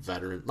industry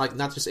veterans, like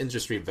not just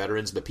industry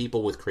veterans, but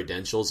people with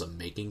credentials of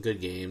making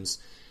good games,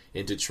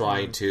 into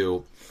trying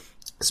to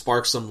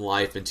spark some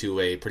life into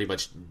a pretty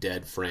much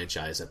dead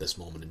franchise at this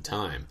moment in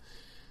time.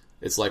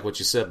 It's like what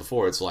you said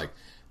before. It's like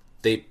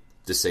they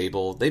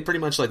pretty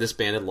much like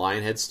disbanded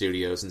Lionhead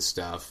Studios and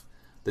stuff.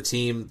 The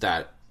team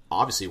that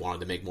obviously wanted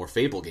to make more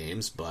Fable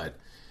games, but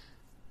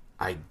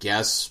I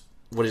guess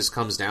what it just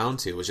comes down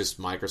to is just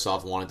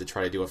Microsoft wanted to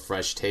try to do a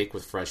fresh take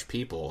with fresh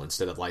people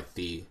instead of like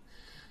the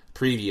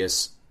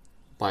previous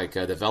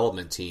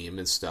development team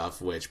and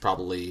stuff, which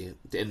probably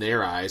in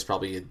their eyes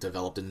probably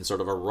developed in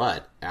sort of a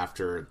rut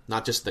after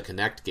not just the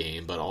Kinect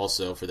game, but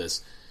also for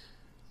this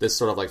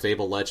sort of like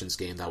Fable Legends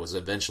game that was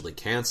eventually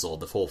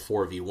canceled, the whole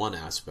 4v1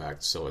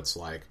 aspect. So it's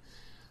like,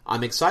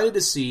 I'm excited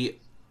to see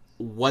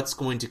what's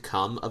going to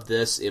come of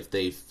this if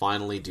they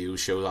finally do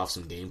show off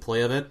some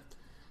gameplay of it.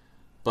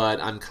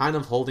 But I'm kind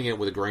of holding it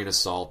with a grain of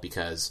salt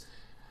because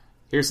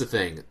here's the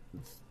thing.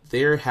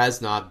 There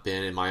has not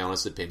been, in my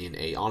honest opinion,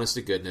 a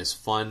honest-to-goodness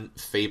fun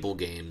Fable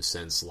game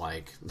since,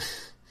 like...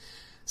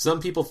 some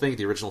people think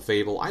the original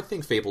Fable. I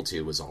think Fable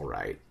 2 was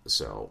alright,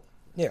 so...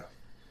 Yeah.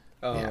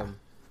 Yeah.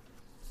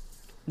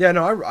 Yeah,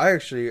 no, I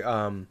actually...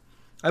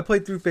 I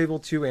played through Fable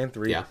 2 and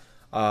 3. Yeah.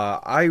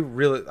 I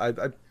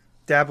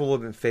dabbled a little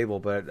bit in Fable,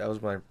 but that was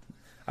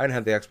I didn't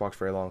have the Xbox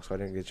very long, so I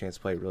didn't get a chance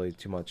to play it really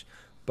too much.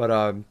 But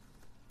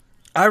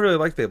I really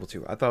liked Fable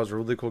 2. I thought it was a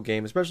really cool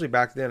game, especially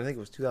back then. I think it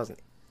was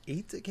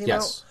 2008 it came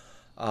Yes.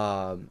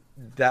 out.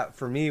 That,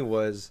 for me,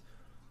 was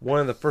one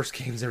of the first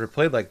games I ever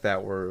played like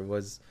that, where it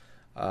was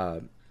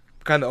kind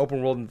of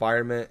open world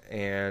environment,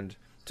 and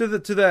to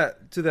that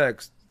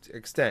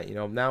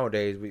extent,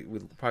 nowadays we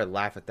probably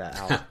laugh at that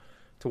out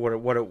to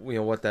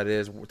what that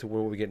is to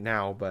what we get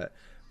now, but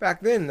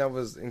back then that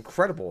was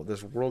incredible.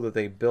 This world that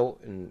they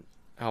built and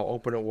how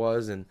open it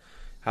was, and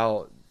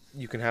how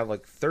you can have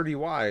like 30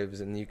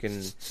 wives, and you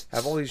can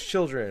have all these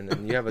children,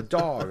 and you have a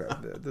dog.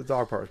 The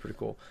dog part was pretty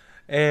cool,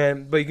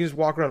 but you can just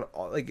walk around.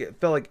 Like, it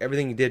felt like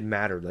everything you did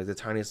mattered, like the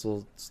tiniest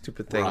little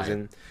stupid things, Right.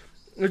 and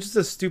it was just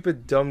a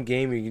stupid dumb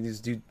game where you can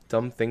just do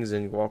dumb things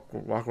and walk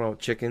around with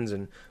chickens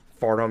and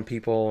fart on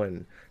people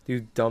and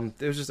do dumb.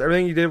 It was just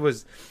everything you did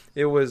was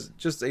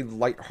just a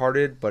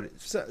lighthearted but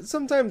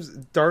sometimes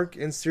dark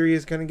and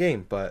serious kind of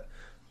game. But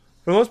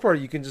for the most part,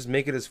 you can just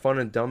make it as fun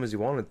and dumb as you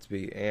want it to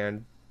be,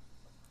 and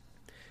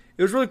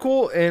it was really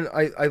cool. And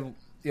I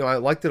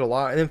liked it a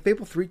lot. And then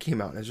Fable 3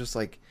 came out, and it's just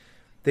like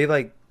they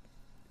like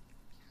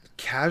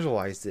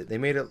casualized it. They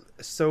made it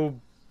so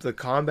the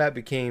combat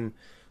became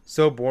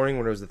so boring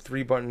when it was a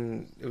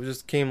 3-button. It was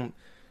just came.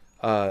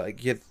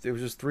 It was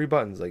just 3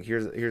 buttons. Like,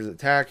 here's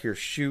attack, here's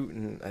shoot,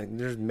 and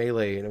there's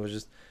melee, and it was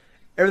just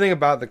everything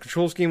about the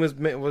control scheme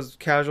was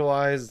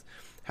casualized.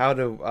 How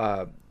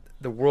to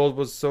the world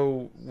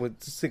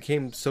just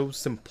became so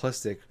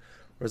simplistic.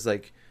 Where it's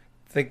like,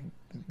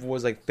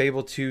 was like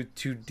Fable 2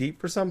 too deep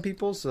for some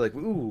people? So like,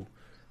 ooh,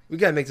 we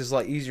gotta make this a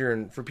lot easier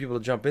and for people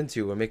to jump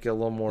into and make it a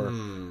little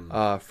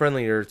more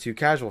friendlier to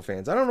casual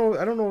fans. I don't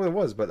know what it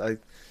was, but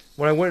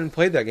when I went and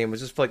played that game, it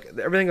was just like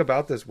everything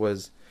about this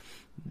was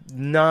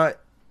not.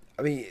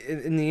 I mean,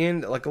 in the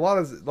end, like a lot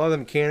of the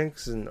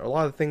mechanics and a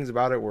lot of the things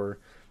about it were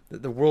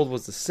the world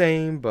was the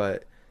same,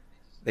 but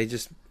they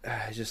it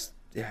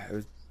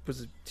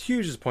was a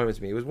huge disappointment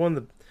to me. It was one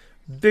of the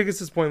biggest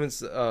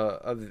disappointments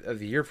of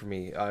the year for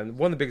me, and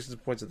one of the biggest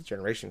disappointments of the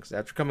generation. Because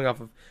after coming off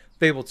of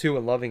Fable 2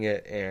 and loving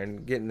it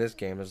and getting this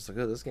game, I was just like,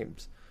 oh, this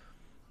game's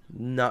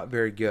not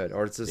very good,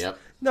 or it's just Yep.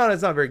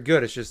 it's not very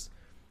good. It's just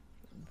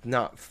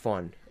not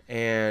fun.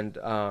 And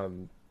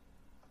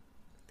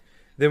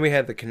then we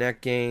had the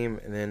Kinect game,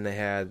 and then they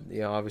had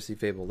obviously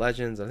Fable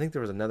Legends. I think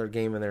there was another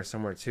game in there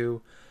somewhere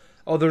too.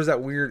 Oh, there was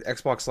that weird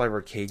Xbox Live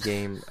Arcade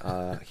game.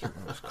 I can't remember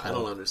what it was called. I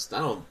don't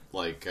understand. I don't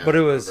like. But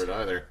it was remember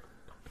it either.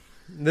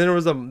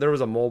 Then there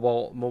was a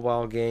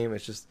mobile game.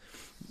 It's just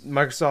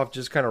Microsoft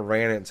just kind of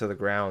ran it into the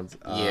ground.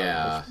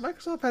 Yeah.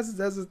 Microsoft has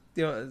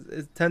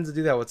it tends to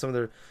do that with some of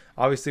their.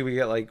 Obviously,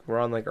 we're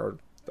on like our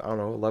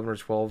 11 or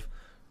 12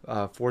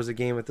 Forza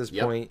game at this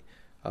Yep. point.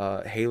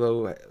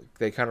 Halo,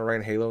 they kind of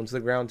ran Halo into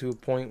the ground to a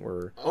point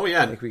where Oh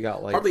yeah, I think we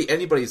got like hardly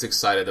anybody's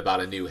excited about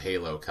a new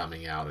Halo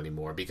coming out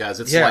anymore because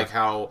it's Yeah. like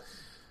how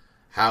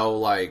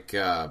like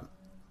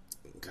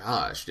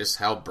gosh, just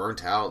how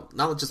burnt out.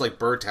 Not just like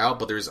burnt out,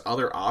 but there's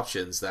other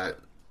options that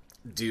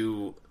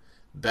do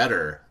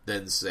better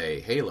than say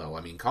Halo.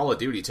 I mean, Call of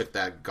Duty took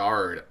that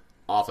guard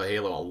off of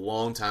Halo a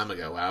long time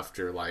ago.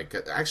 After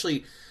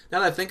actually, now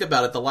that I think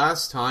about it, the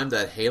last time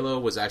that Halo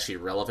was actually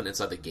relevant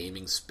inside the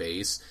gaming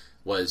space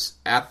was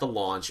at the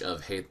launch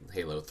of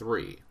Halo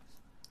 3.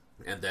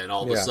 And then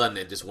all of a sudden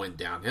it just went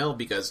downhill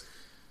because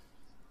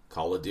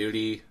Call of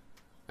Duty,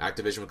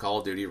 Activision with Call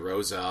of Duty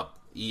rose up.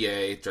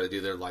 EA tried to do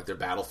their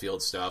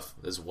Battlefield stuff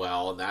as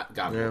well, and that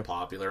got more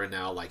popular. And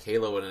now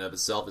Halo in and of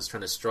itself is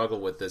trying to struggle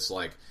with this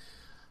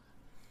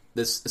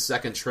this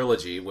second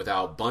trilogy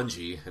without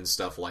Bungie and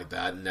stuff like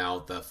that. And now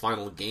the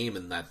final game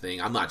in that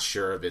thing, I'm not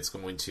sure if it's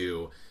going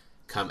to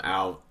come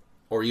out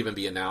or even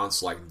be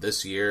announced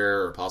this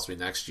year or possibly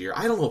next year.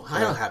 I don't know.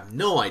 I have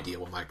no idea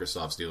what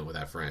Microsoft's doing with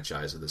that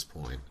franchise at this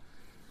point.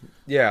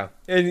 Yeah,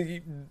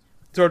 and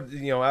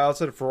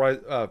outside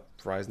of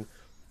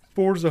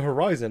Forza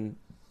Horizon,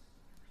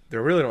 they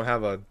really don't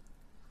have a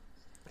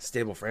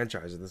stable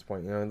franchise at this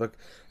point. Look,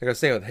 like I was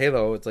saying with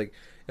Halo, it's like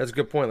that's a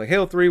good point. Like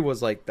Halo 3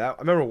 was like that. I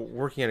remember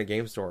working at a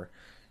game store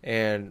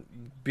and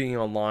being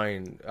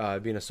online,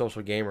 being a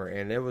social gamer,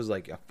 and it was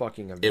like a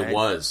fucking event. It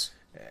was.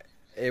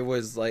 it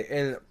was like,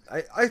 and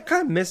I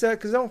kind of miss that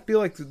because I don't feel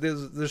like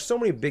there's so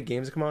many big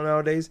games that come out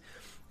nowadays,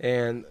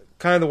 and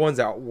kind of the ones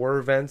that were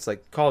events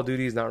like Call of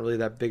Duty is not really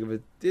that big of a.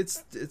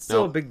 It's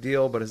still a big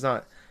deal, but it's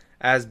not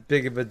as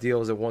big of a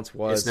deal as it once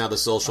was. It's now the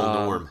social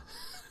norm.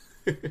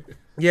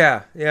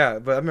 Yeah, but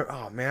I remember,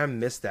 oh man, I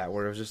missed that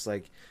where it was just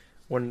like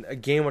when a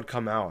game would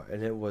come out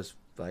and it was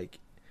like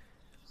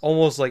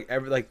almost like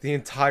the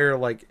entire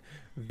like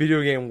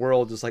video game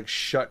world just like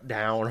shut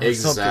down or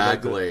something.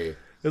 Exactly.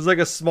 It was like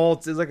a small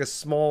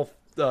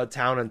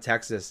town in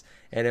Texas,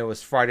 and it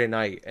was Friday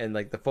night, and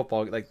like the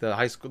football, like the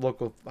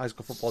local high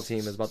school football team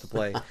is about to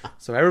play,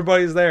 so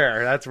everybody's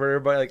there. That's where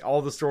everybody, like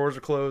all the stores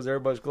are closed,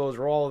 everybody's closed,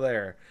 we're all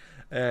there,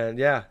 and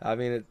yeah, I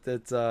mean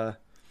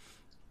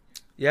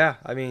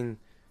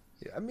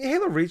I mean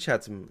Halo Reach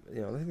had some, I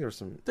think there were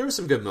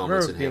some good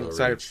moments in Halo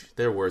Reach.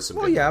 There were some.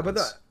 Well, good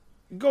moments.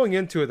 But going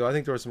into it though, I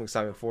think there was some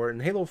excitement for it.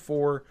 And Halo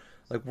 4,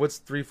 like what's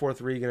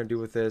 343 going to do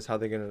with this? How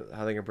they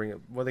gonna bring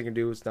it? What they can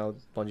do is now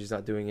Bungie's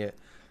not doing it.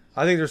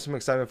 I think there's some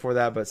excitement for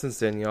that, but since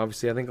then,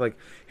 obviously, I think like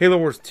Halo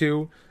Wars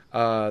 2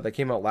 that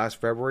came out last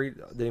February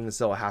didn't even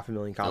sell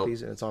 500,000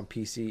 copies, and it's on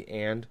PC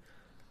and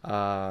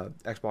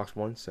Xbox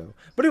One. So,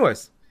 but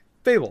anyways,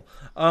 Fable.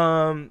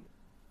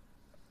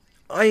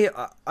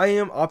 I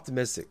am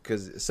optimistic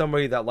because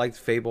somebody that liked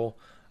Fable,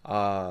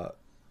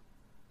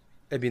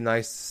 it'd be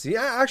nice to see.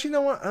 Actually, you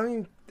know what? I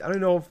mean, I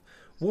don't know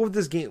what would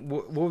this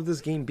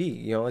game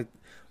be?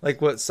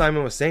 Like what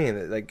Simon was saying,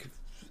 that like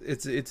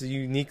it's a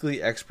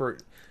uniquely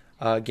expert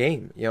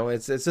game.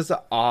 It's just an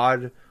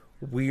odd,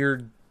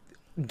 weird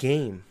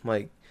game.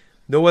 Like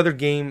no other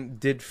game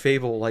did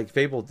Fable like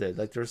Fable did.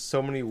 Like there's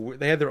so many.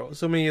 They had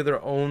so many of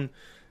their own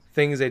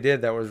things they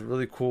did that was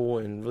really cool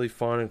and really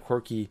fun and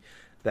quirky.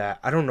 That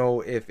I don't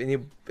know if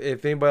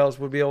anybody else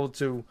would be able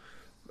to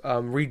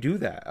redo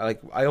that.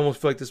 Like I almost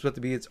feel like this would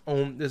be its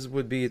own. This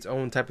would be its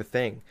own type of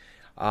thing,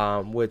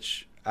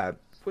 which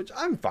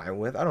I'm fine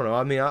with. I don't know.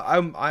 I mean,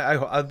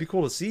 I'd be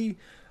cool to see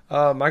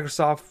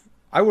Microsoft.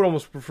 I would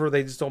almost prefer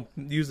they just don't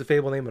use the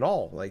Fable name at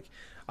all. Like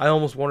I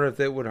almost wonder if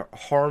it would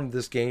harm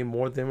this game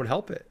more than it would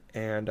help it.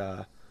 And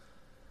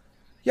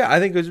yeah, I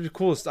think it would be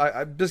cool.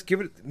 I just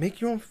make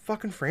your own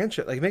fucking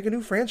franchise. Like make a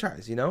new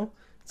franchise.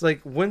 It's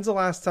like when's the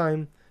last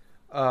time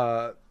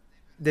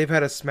they've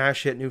had a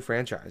smash hit new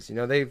franchise?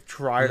 They've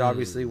tried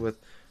obviously with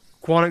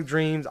Quantic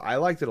Dreams. I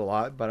liked it a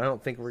lot, but I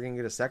don't think we're gonna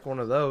get a second one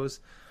of those.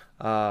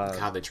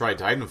 God, they tried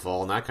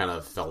Titanfall and that kind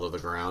of fell to the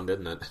ground,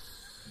 didn't it?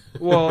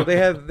 Well, they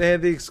had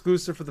the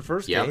exclusive for the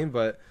first game,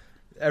 but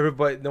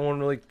no one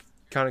really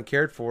kind of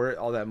cared for it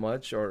all that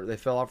much, or they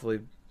fell off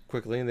really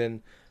quickly. And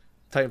then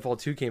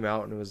Titanfall 2 came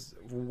out and it was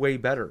way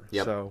better.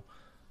 Yep. So,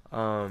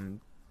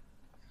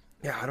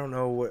 yeah, I don't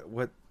know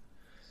what.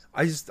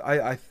 I just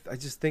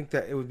think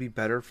that it would be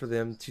better for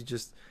them to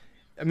just.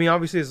 I mean,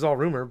 obviously, this is all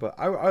rumor, but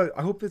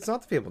I hope it's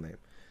not the Fable name.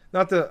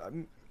 I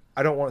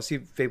don't want to see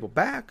Fable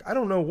back. I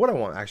don't know what I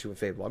want actually with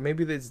Fable.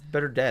 Maybe it's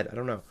better dead. I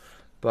don't know,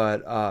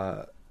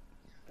 but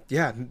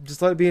yeah,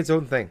 just let it be its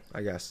own thing.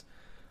 I guess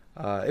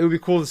it would be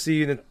cool to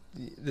see that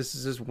this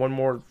is just one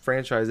more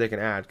franchise they can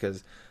add,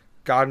 because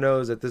God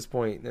knows at this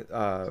point,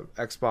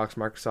 Xbox,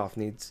 Microsoft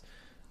needs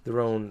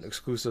their own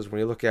exclusives. When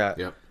you look at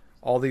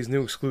all these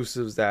new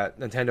exclusives that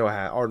Nintendo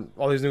has, or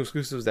all these new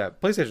exclusives that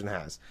PlayStation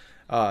has,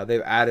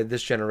 they've added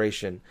this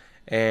generation,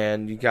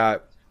 and you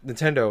got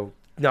Nintendo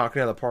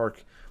knocking out of the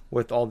park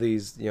with all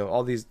these,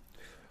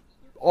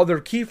 all their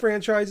key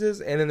franchises,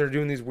 and then they're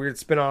doing these weird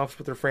spin-offs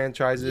with their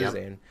franchises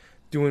and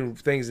doing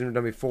things they've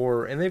done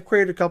before, and they've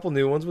created a couple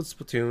new ones with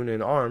Splatoon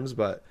and ARMS,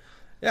 but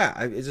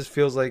yeah, it just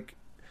feels like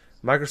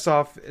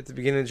Microsoft at the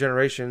beginning of the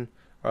generation,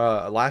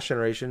 last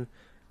generation,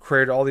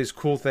 created all these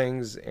cool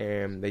things,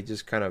 and they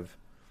just kind of,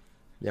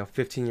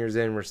 15 years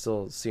in, we're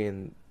still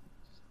seeing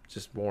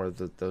just more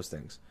of those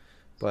things.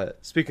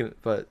 But speaking of,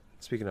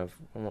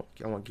 I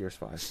want Gears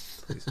 5,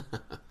 please.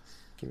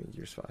 Give me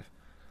Gears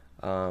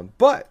 5.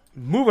 But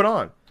moving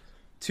on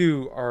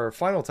to our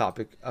final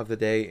topic of the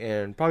day,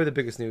 and probably the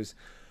biggest news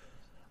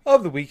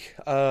of the week,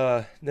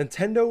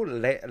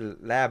 Nintendo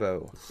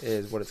Labo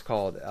is what it's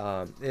called.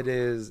 It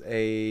is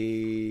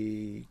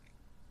a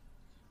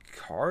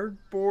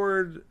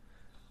cardboard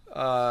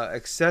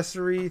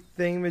accessory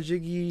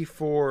thingamajiggy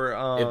for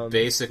it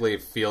basically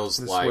feels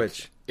like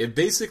Switch. It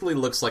basically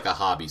looks like a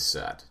hobby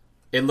set.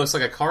 It looks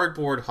like a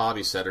cardboard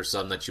hobby set or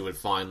something that you would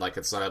find like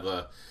inside of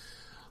a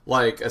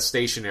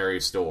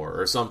stationery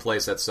store or some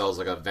place that sells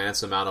like a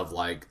vast amount of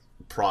like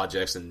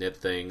projects and knit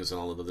things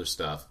and all of other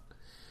stuff.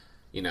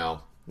 Yeah.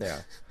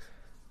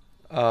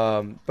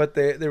 But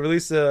they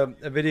released a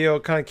video.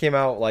 Kind of came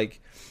out like,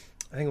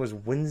 I think it was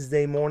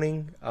Wednesday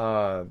morning.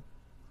 Came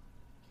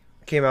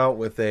out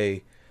with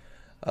a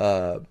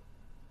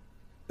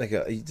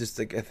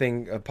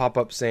pop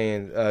up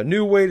saying a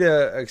new way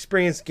to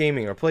experience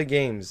gaming or play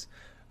games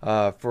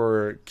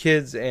for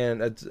kids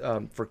and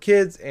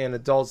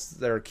adults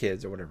that are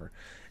kids or whatever.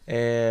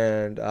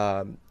 And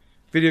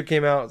video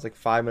came out. It's like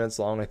 5 minutes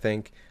long, I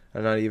think,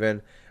 or not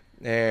even.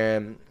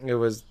 And it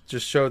was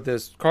just showed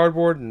this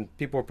cardboard and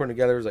people were putting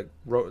together.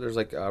 There's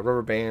like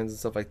rubber bands and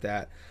stuff like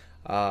that.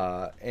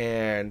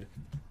 and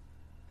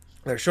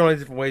they're showing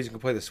different ways you can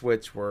play the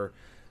Switch. Where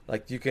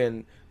like you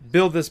can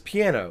build this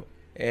piano,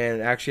 and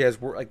it actually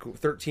has like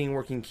 13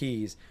 working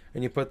keys,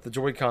 and you put the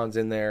Joy-Cons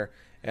in there,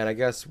 and I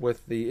guess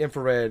with the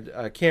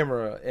infrared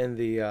camera in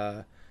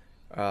the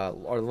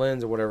or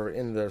lens or whatever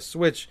in the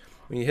Switch,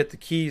 when you hit the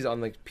keys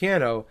on the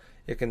piano,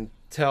 it can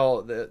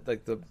tell the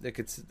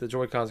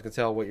Joy-Cons can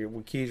tell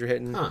what keys you're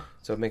hitting,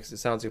 so it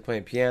sounds like you're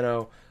playing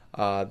piano.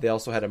 They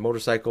also had a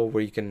motorcycle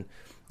where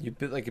you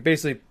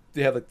basically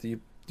they have like you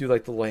do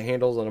like the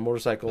handles on a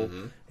motorcycle,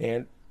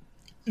 and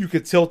you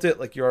could tilt it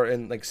like you're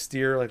in like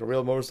steer like a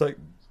real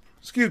motorcycle.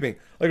 Excuse me,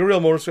 like a real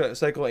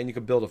motorcycle, and you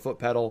can build a foot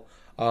pedal.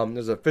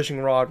 There's a fishing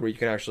rod where you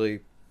can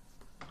actually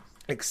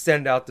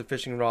extend out the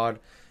fishing rod,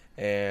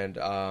 and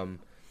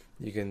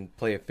you can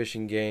play a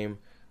fishing game.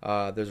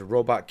 There's a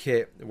robot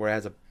kit where it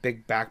has a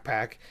big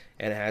backpack,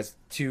 and it has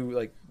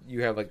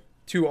you have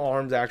two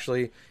arms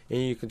actually,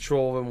 and you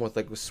control them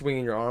with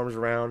swinging your arms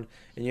around,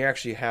 and you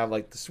actually have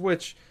like the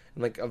Switch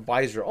and like a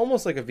visor,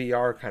 almost like a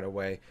VR kind of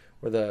way,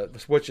 where the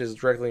Switch is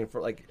directly in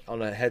front, like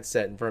on a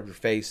headset in front of your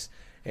face,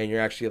 and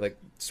you're actually like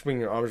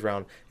swinging your arms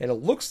around, and it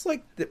looks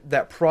like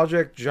that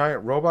Project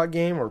Giant Robot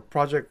game, or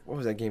Project, what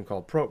was that game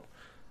called?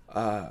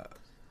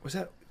 Was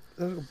that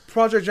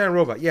Project Giant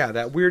Robot? Yeah,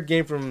 that weird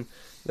game from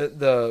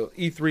the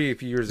E3 a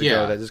few years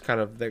ago that just kind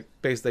of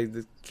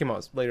basically came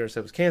out later and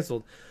said it was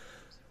canceled.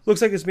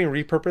 Looks like it's being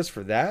repurposed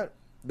for that,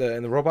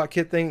 and the robot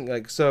kit thing,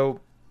 like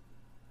so.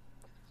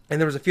 And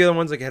there was a few other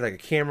ones like it had like a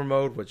camera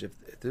mode, which if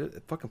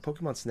fucking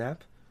Pokemon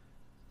Snap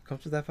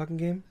comes with that fucking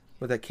game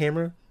with that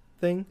camera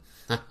thing,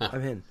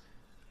 I'm in.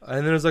 And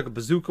then there's like a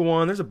bazooka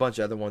one. There's a bunch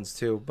of other ones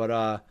too, but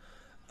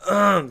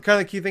kind of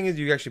the key thing is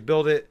you actually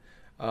build it.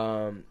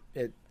 Some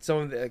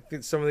of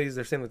these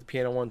they're saying like the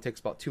piano one takes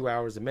about 2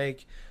 hours to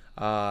make.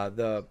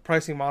 The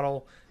pricing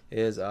model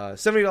is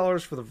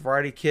 $70 for the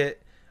variety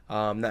kit.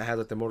 That has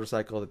like the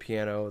motorcycle, the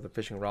piano, the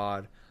fishing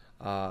rod,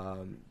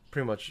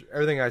 pretty much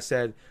everything I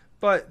said.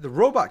 But the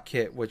robot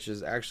kit, which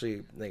is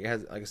actually like it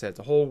has, like I said, it's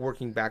a whole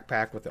working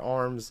backpack with the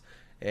arms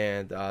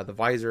and the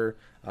visor.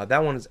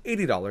 That one is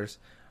 $80,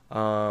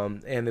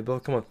 and they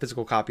both come with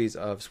physical copies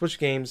of Switch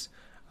games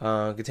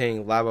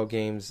containing Labo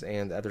games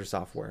and other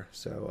software.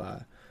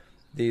 So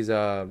these,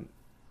 there's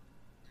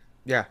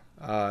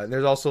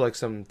also like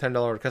some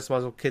 $10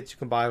 customizable kits you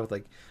can buy with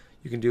like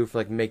you can do for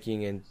like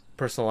making and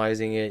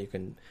personalizing it.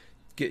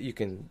 You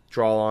can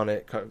draw on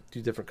it,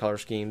 do different color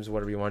schemes,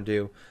 whatever you want to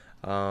do.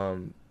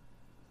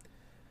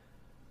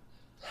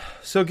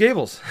 So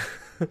Gables,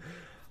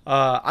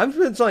 I've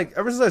been like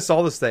ever since I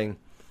saw this thing,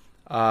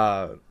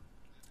 I've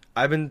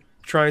been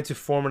trying to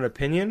form an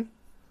opinion,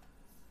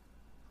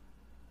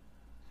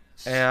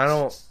 and I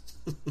don't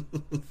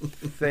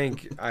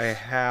think I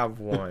have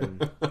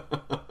one.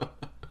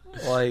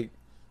 Like,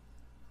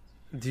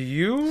 do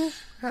you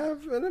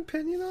have an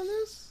opinion on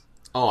this?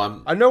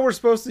 Oh, I know we're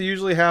supposed to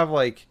usually have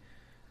like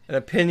an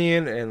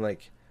opinion and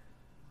like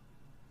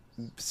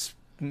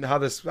how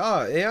this.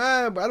 Oh,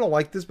 yeah, I don't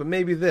like this, but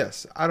maybe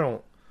this. I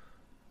don't.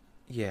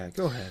 Yeah,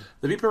 go ahead.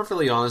 To be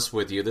perfectly honest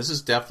with you, this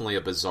is definitely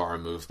a bizarre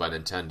move by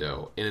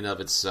Nintendo in and of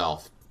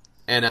itself.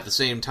 And at the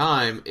same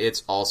time,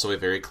 it's also a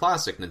very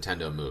classic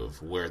Nintendo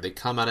move, where they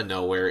come out of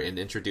nowhere and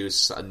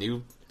introduce a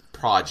new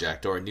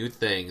project or a new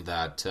thing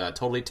that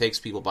totally takes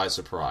people by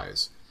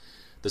surprise.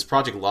 This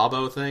Project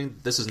Labo thing,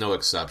 this is no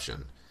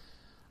exception.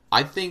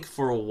 I think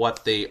for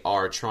what they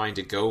are trying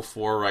to go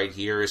for right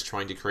here is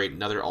trying to create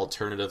another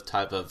alternative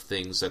type of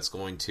things that's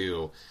going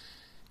to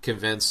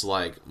convince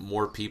like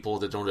more people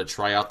that don't want to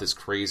try out this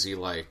crazy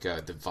like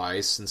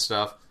device and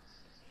stuff.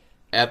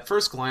 At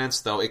first glance,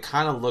 though, it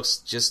kind of looks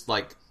just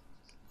like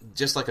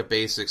a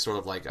basic sort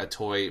of like a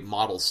toy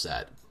model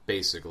set,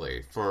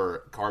 basically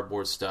for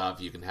cardboard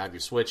stuff. You can have your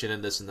Switch in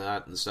and this and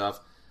that and stuff.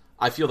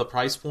 I feel the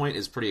price point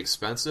is pretty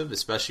expensive,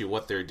 especially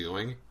what they're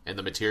doing, and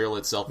the material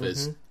itself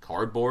is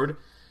cardboard,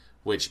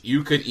 which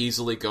you could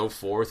easily go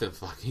forth and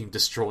fucking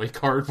destroy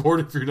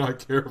cardboard if you're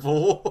not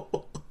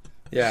careful.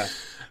 Yeah.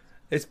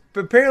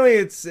 Apparently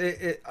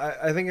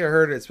I think I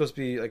heard it's supposed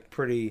to be like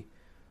pretty,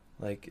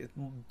 like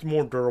it's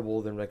more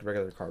durable than like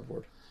regular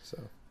cardboard. So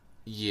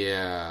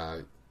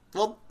yeah,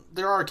 well,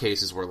 there are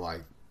cases where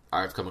like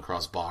I've come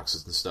across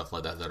boxes and stuff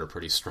like that are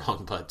pretty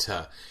strong. But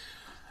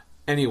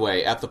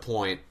anyway, at the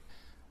point,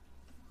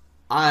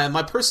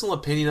 my personal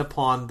opinion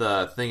upon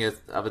the thing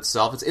of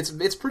itself,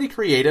 it's pretty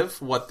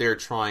creative what they're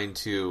trying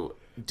to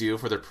do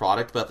for their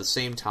product. But at the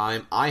same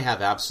time, I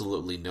have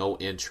absolutely no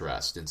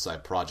interest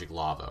inside Project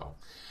Labo.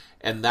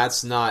 And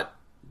that's not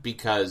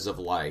because of,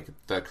 like,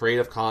 the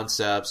creative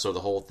concepts or the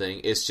whole thing.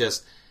 It's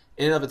just,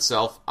 in and of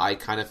itself, I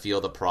kind of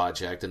feel the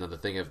project and the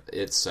thing of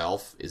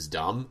itself is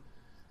dumb.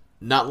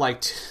 Not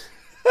like...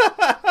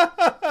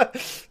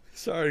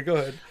 Sorry, go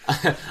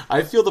ahead.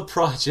 I feel the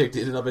project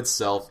in and of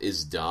itself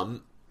is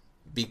dumb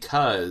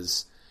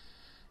because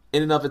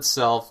in and of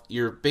itself,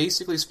 you're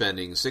basically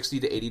spending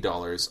 $60 to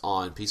 $80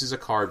 on pieces of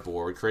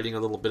cardboard, creating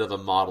a little bit of a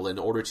model in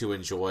order to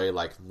enjoy,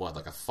 like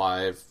a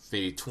 5,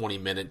 maybe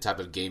 20-minute type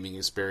of gaming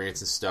experience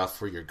and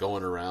stuff where you're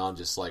going around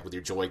just like with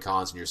your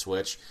Joy-Cons and your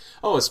Switch.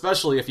 Oh,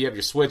 especially if you have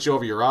your Switch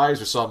over your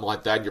eyes or something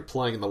like that and you're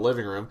playing in the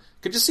living room.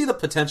 Could you see the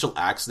potential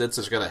accidents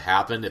that's going to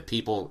happen if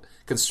people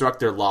construct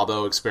their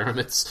Labo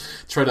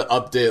experiments, try to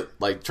update,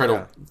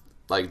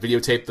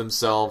 videotape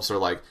themselves, or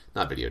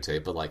not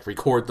videotape, but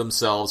record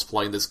themselves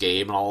playing this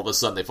game, and all of a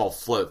sudden they fall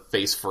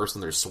face first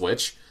on their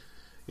Switch,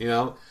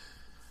 But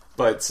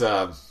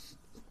that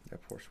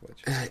poor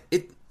Switch.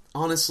 It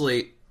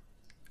honestly,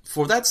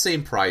 for that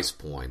same price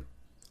point,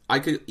 I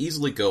could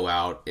easily go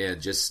out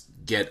and just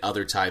get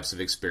other types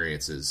of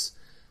experiences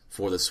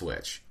for the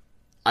Switch.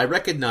 I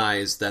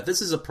recognize that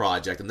this is a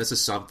project and this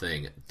is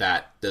something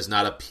that does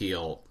not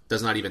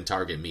even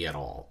target me at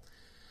all.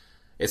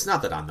 It's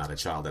not that I'm not a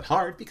child at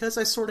heart, because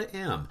I sort of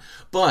am.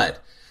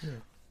 But,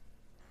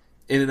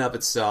 in and of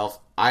itself,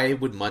 I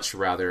would much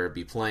rather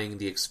be playing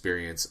the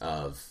experience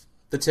of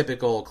the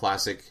typical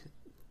classic,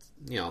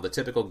 the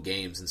typical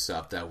games and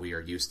stuff that we are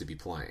used to be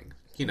playing.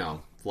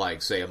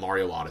 Like, say, a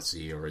Mario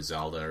Odyssey or a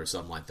Zelda or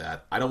something like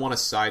that. I don't want a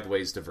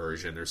sideways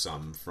diversion or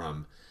something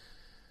from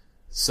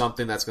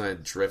something that's going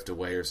to drift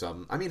away or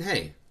something. I mean,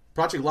 hey,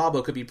 Project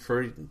Labo could be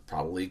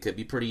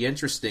pretty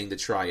interesting to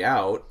try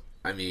out.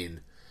 I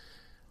mean,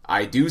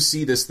 I do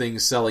see this thing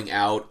selling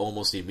out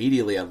almost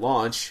immediately at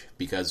launch,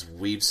 because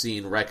we've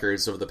seen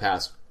records over the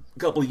past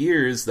couple of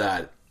years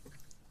that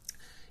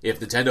if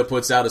Nintendo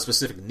puts out a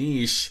specific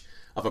niche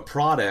of a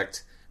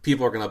product,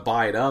 people are going to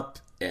buy it up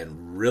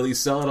and really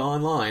sell it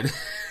online.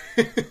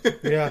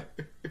 Yeah,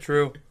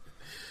 true.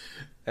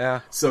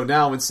 Yeah. So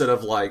now, instead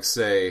of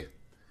say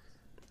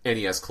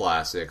NES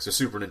Classics or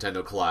Super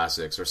Nintendo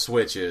Classics or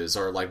Switches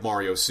or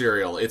Mario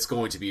Serial, it's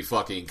going to be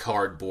fucking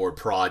cardboard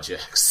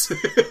projects.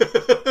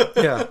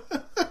 Yeah.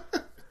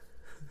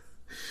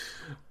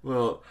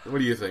 Well, what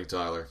do you think,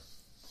 Tyler?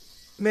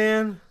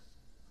 Man.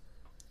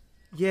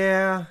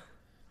 Yeah.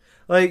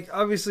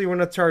 Obviously we're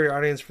not target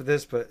audience for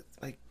this, but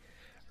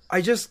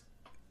I'm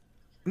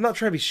not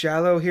trying to be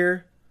shallow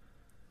here,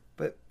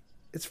 but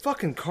it's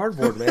fucking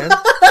cardboard, man.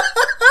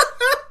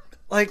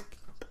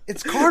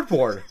 It's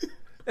cardboard.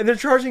 And they're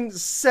charging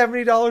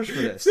 $70 for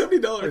this.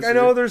 $70. I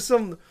know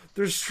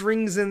there's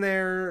strings in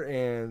there,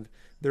 and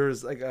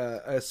there's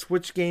a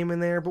Switch game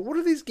in there, but what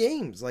are these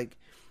games?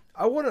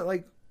 I want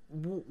to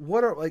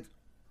what are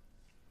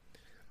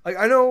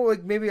I know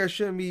maybe I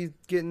shouldn't be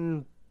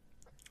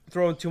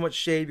throwing too much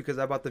shade because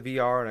I bought the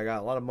VR and I got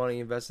a lot of money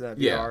invested in that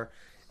VR,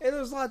 and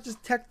there's a lot of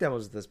just tech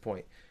demos at this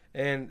point.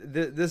 And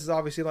this is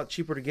obviously a lot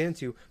cheaper to get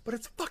into, but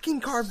it's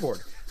fucking cardboard.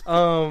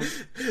 I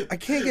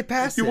can't get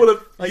past it. You want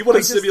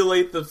to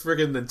simulate the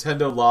friggin'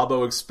 Nintendo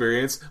Labo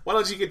experience? Why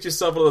don't you get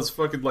yourself one of those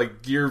fucking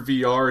Gear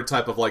VR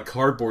type of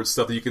cardboard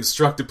stuff that you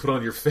construct to put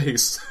on your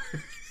face?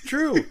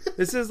 True.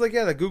 This is the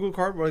Google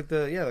Cardboard,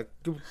 the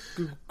Google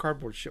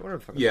Cardboard shit, whatever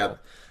the fuck it's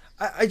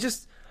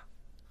called.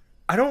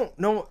 I don't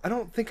know. I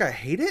don't think I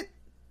hate it.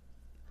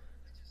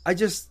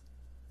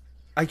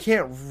 I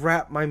can't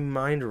wrap my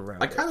mind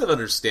around it. I kind of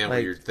understand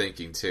what you're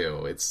thinking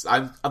too.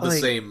 I'm on the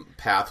same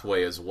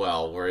pathway as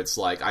well, where it's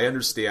I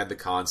understand the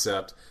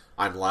concept.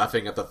 I'm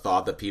laughing at the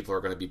thought that people are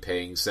going to be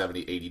paying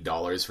 $70,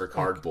 $80 for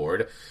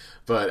cardboard,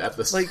 but at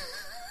the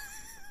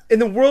in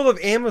the world of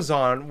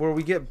Amazon, where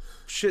we get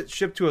shit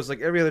shipped to us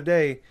every other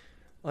day,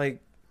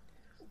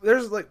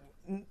 there's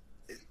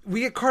we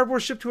get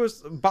cardboard shipped to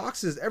us,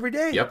 boxes every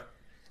day. Yep.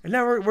 And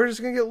now we're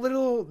just gonna get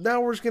now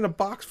we're just getting a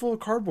box full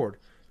of cardboard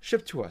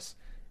shipped to us.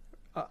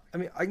 I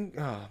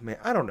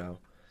don't know.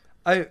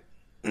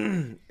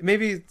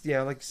 Maybe,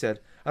 like you said,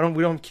 we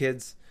don't have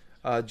kids.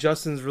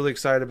 Justin's really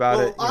excited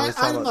about it.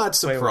 I'm not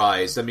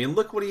surprised. I mean,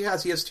 look what he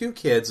has. He has 2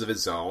 kids of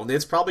his own.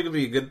 It's probably going to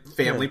be a good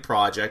family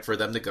project for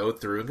them to go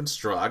through and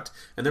construct,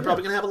 and they're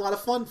probably going to have a lot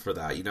of fun for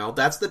that.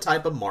 That's the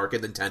type of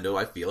market Nintendo,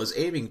 I feel, is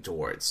aiming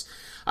towards.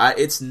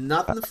 It's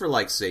nothing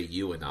for, say,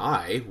 you and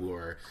I, who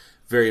are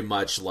very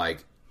much,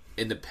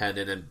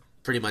 independent and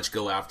pretty much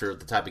go after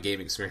the type of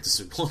gaming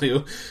experiences we want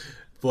to.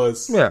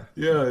 Plus,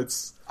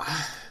 it's...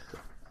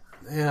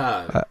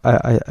 yeah.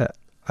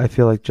 I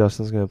feel like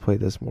Justin's going to play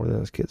this more than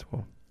his kids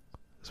will.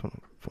 Just want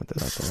to point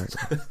that out there right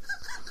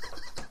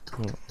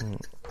now.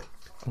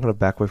 I'm going to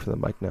back away from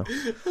the mic now.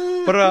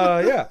 But,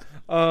 I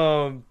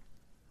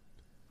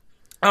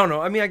don't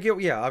know. I mean, I get,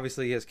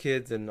 obviously he has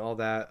kids and all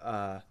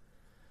that.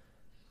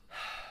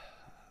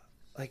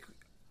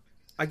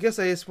 I guess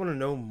I just want to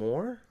know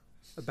more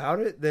about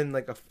it than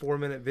a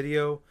 4-minute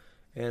video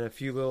and a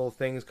few little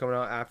things coming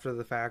out after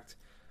the fact.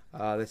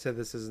 They said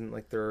this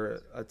isn't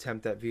their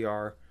attempt at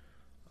VR.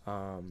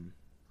 I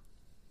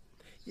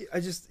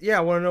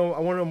want to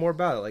know more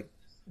about it.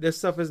 This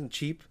stuff isn't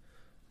cheap.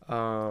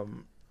 I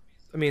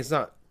mean, it's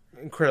not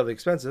incredibly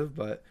expensive,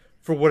 but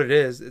for what it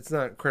is, it's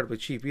not incredibly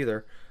cheap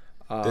either.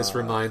 This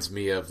reminds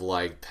me of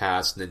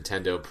past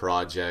Nintendo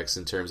projects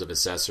in terms of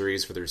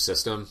accessories for their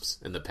systems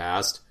in the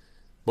past,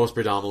 most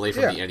predominantly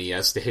from the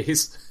NES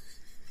days.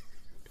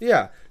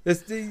 Yeah,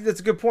 that's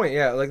a good point.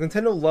 Yeah, like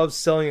Nintendo loves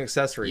selling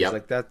accessories. Yep.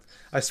 Like that.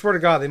 I swear to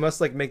God, they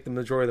must like make the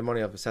majority of the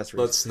money off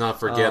accessories. Let's not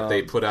forget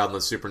they put out on the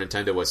Super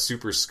Nintendo a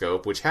Super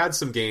Scope, which had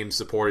some games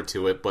supported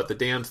to it, but the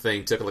damn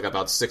thing took like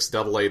about 6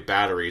 AA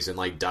batteries and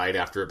like died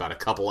after about a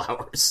couple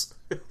hours.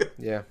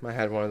 Yeah, I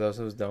had one of those.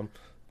 It was dumb.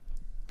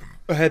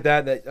 I had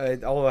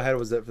that. All I had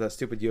was that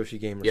stupid Yoshi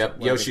game.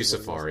 Yep, Yoshi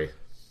Safari.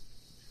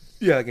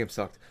 Yeah, that game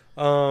sucked.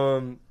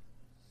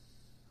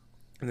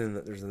 And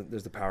then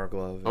there's the Power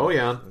Glove. Oh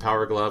yeah,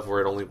 Power Glove,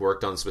 where it only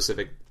worked on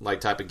specific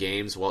like type of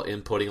games while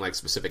inputting like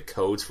specific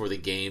codes for the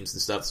games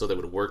and stuff, so they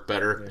would work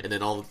better. Yeah. And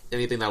then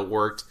anything that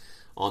worked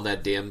on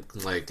that damn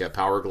like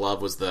Power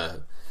Glove was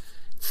the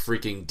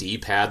freaking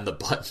D-pad and the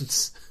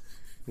buttons.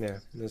 Yeah,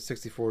 the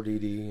 64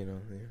 DD. You know.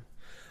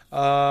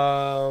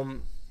 Yeah.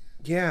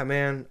 Yeah,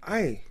 man.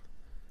 I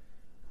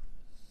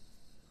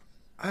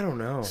don't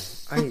know.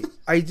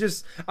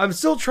 I'm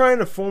still trying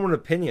to form an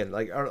opinion.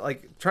 Like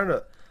trying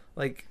to.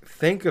 Like,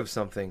 think of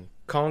something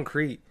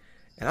concrete,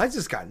 and I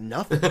just got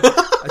nothing.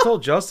 I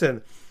told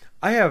Justin,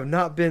 I have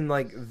not been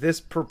like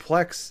this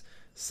perplexed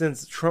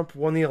since Trump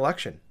won the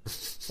election.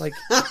 Like,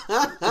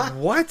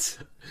 what?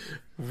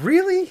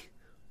 Really?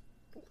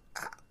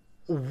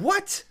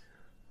 What?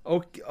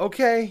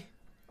 Okay.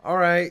 All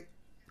right.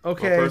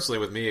 Okay. Well, personally,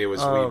 with me, it was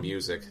Wii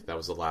Music. That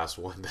was the last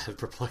one that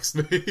perplexed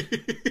me.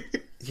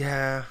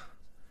 Yeah.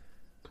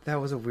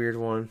 That was a weird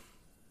one.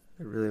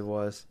 It really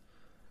was.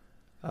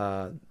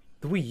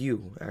 The Wii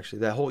U,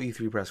 actually, that whole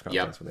E3 press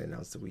conference when they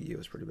announced the Wii U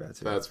was pretty bad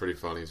too. That's pretty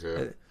funny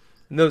too.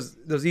 And those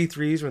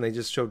E3s when they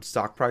just showed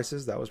stock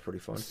prices, that was pretty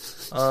fun.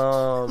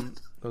 That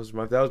was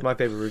my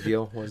favorite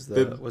reveal was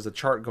the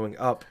chart going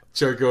up.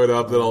 Chart going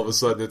up, then all of a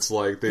sudden it's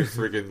like they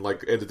freaking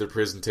like ended their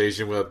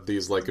presentation with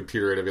these like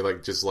computer enemy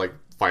like just like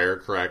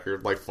firecracker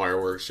like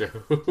fireworks show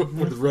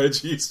with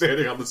Reggie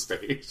standing on the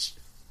stage.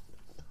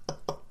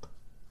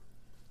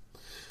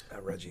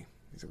 Reggie,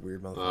 he's a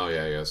weird motherfucker. Oh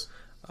yeah, yes.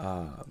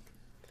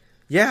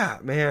 Yeah,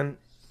 man,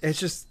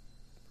 it's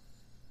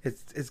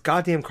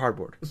goddamn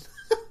cardboard,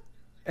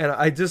 and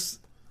I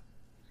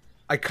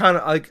kind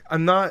of like,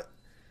 I'm not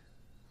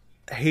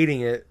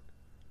hating it.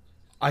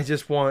 I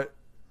just want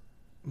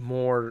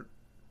more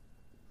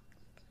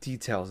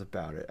details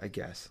about it, I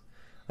guess.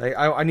 Like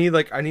I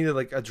needed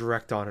like a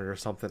direct on it or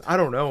something. I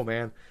don't know,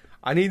 man.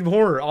 I need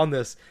more on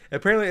this.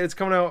 Apparently, it's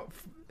coming out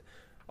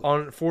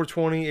on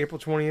 4/20, April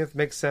 20th.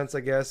 Makes sense,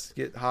 I guess.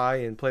 Get high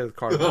and play with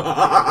cardboard.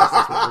 I guess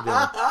that's what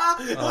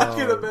we're doing. I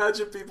can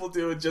imagine people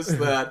doing just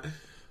that.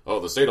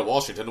 Oh, the state of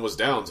Washington was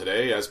down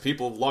today as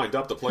people lined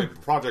up to play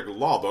Project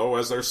Labo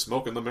as they're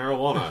smoking the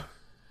marijuana.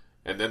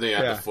 And then they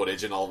have the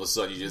footage, and all of a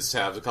sudden you just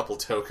have a couple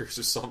tokers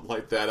or something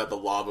like that at the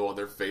Labo on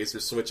their face or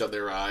switch on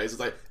their eyes.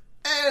 It's like,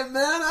 hey,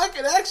 man, I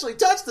can actually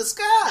touch the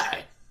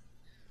sky!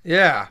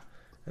 Yeah.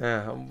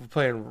 Yeah, I'm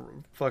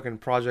playing fucking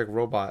Project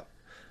Robot.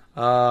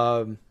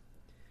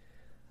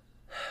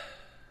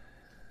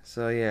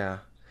 So yeah,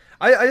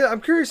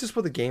 I'm curious just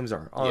what the games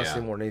are,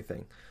 honestly, more than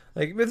anything.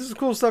 Like, if there's some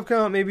cool stuff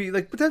coming out, maybe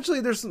like potentially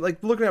there's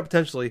like looking at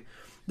potentially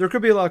there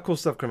could be a lot of cool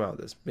stuff coming out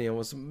of this. You know,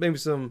 with maybe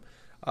some.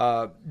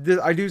 I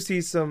do see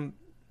some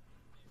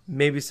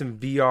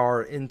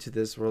VR into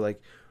this. Where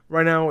like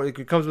right now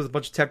it comes with a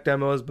bunch of tech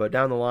demos, but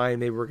down the line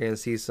maybe we're going to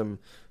see some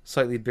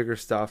slightly bigger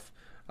stuff.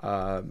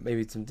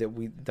 Maybe some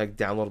like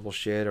downloadable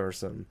shit or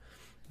some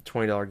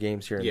 $20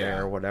 games here and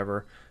there or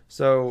whatever.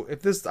 So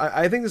if this,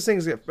 I think this thing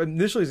is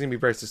initially is going to be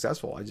very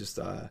successful. I just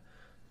kind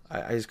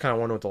of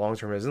wonder what the long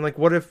term is, and like,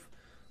 what if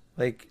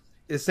like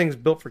this thing's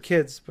built for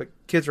kids, but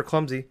kids are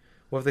clumsy.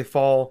 What if they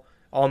fall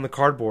on the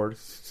cardboard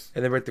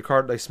and they break the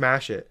card, they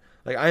smash it?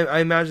 Like I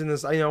imagine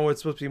this. I know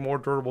it's supposed to be more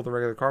durable than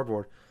regular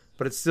cardboard,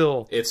 but it's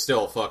still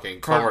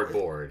fucking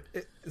cardboard.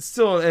 It's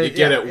still you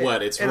get it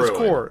wet. It's ruined. Its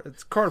core.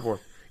 It's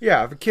cardboard.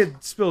 Yeah, if a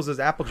kid spills his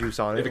apple juice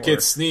on it, if a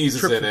kid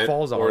sneezes in it,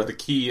 or it, the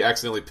key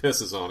accidentally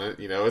pisses on it,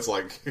 you know, it's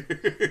like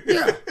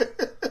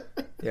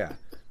yeah.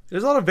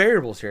 There's a lot of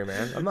variables here,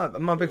 man. I'm not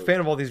a big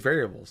fan of all these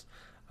variables.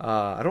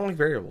 I don't like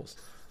variables.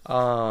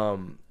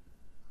 In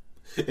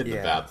the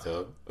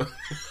bathtub.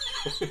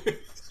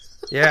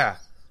 Yeah,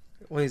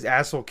 one of these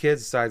asshole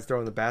kids decides to throw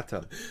in the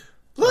bathtub.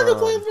 Look, I'm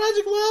playing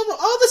Project Lava.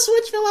 Oh, the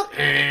switch fell out.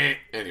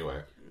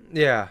 Anyway.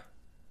 Yeah.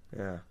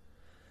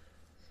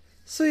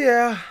 So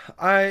yeah,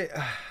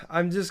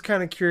 I'm just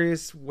kind of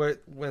curious when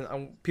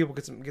people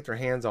get their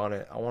hands on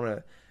it. I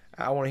want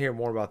to hear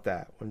more about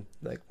that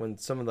when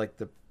some of like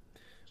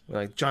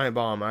Giant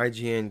Bomb,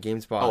 IGN,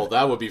 GameSpot. Oh,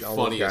 that would be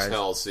funny as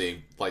hell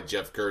seeing like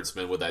Jeff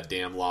Gertzman with that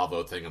damn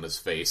Lavo thing on his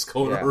face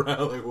going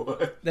around. Like,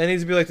 what? That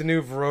needs to be like the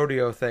new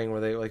Rodeo thing where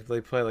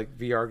they play like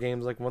VR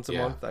games like once a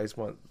month. I just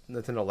want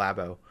Nintendo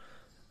Labo.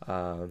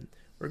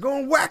 We're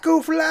going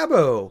wacko for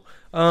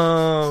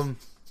Labo.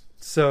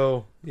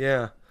 So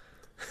yeah.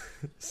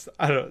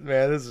 I don't,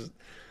 man.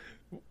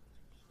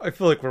 I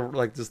feel like we're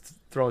like just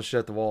throwing shit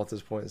at the wall at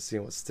this point and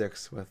seeing what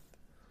sticks with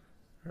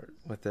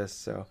this.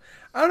 So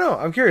I don't know.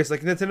 I'm curious.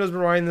 Like, Nintendo's been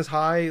riding this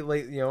high,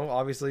 late,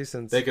 obviously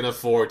since they can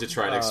afford to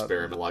try an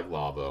experiment like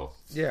Labo.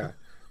 Yeah,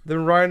 they've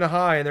been riding a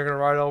high, and they're gonna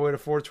ride all the way to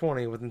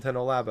 420 with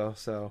Nintendo Labo.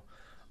 So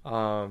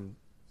Who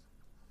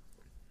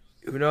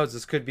knows?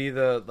 This could be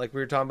the, like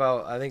we were talking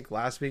about, I think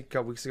last week, a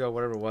couple weeks ago,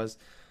 whatever it was,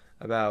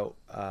 about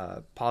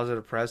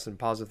positive press and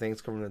positive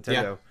things coming from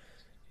Nintendo. Yeah.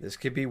 This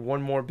could be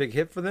one more big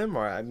hit for them.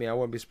 Or I mean, I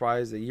wouldn't be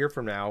surprised a year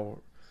from now.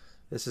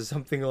 This is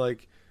something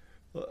like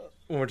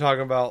when we're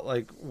talking about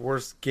like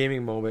worst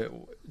gaming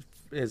moment.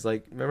 Is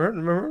like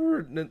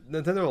remember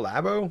Nintendo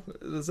Labo?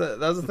 That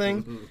was a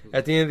thing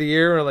at the end of the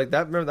year, or like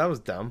that. Remember that was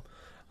dumb.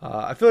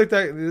 I feel like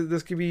that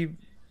this could be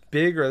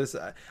big, or this.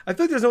 I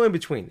feel like there's no in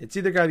between. It's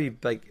either gotta be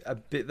like a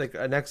bit like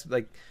a next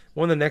like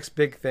one of the next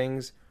big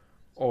things,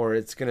 or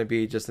it's gonna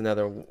be just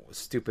another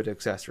stupid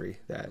accessory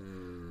that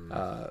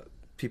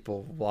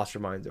people lost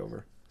their minds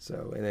over.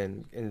 So and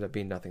then ended up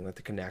being nothing, like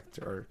the Kinect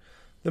or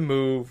the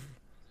Move,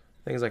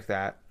 things like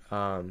that.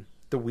 The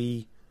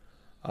Wii.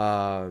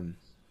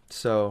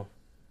 So.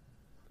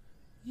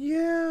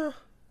 Yeah.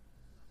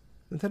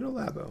 Nintendo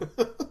Labo.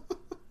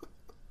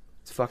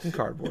 It's fucking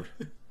cardboard.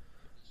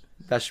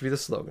 That should be the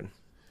slogan.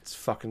 It's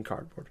fucking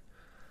cardboard.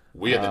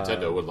 We at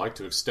Nintendo would like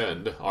to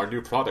extend our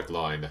new product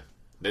line,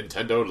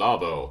 Nintendo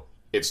Labo.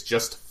 It's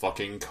just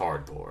fucking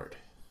cardboard.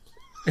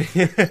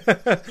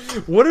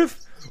 What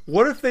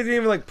if they didn't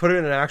even like put it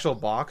in an actual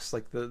box?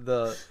 Like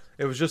the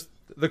it was just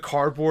the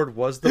cardboard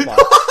was the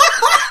box.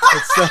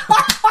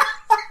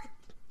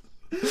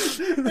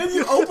 And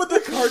you open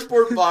the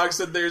cardboard box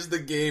and there's the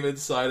game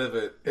inside of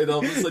it. And all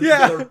of a sudden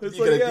Yeah, you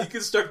gotta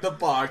deconstruct the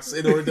box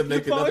in order to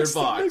make another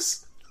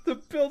box. To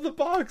build the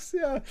box,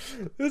 yeah.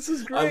 This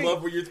is great. I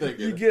love what you're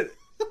thinking. You get,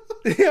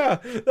 yeah,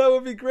 that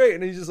would be great.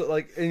 And you just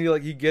like, and you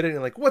get it, and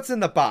you're like, what's in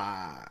the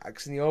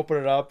box? And you open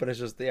it up, and it's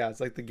just, yeah, it's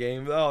like the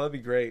game. Oh, that'd be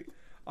great.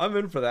 I'm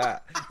in for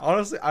that.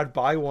 Honestly, I'd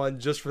buy one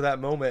just for that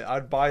moment.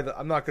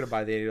 I'm not gonna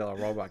buy the $80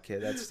 robot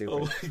kit. That's stupid. Oh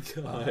my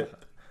god.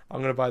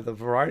 I'm gonna buy the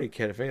variety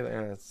kit. If anything,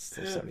 it's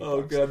still $70.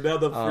 Oh god, now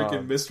the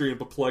freaking mystery and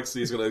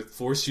perplexity is gonna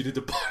force you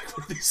to buy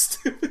one of these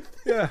stupid things.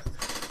 Yeah,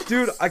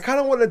 dude, I kind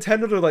of want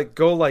Nintendo to like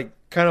go like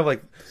kind of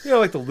like, you know,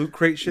 like the Loot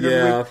Crate shit every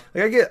Yeah. week.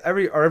 Like I get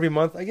every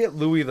month I get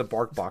Louis the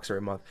Bark box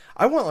every month.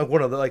 I want like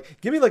one of the like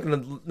give me like a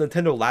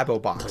Nintendo Labo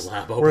box, The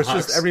Labo where it's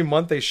box. just every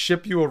month they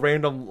ship you a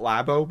random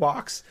Labo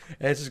box,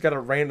 and it's just got a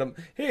random,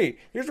 hey,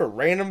 here's a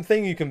random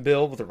thing you can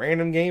build with a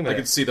random game. I in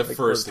can it. see the Like,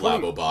 first for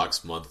 20 Labo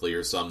box monthly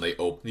or something.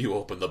 You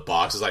open the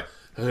box, it's like,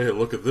 hey,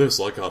 look at this!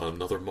 I got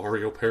another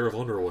Mario pair of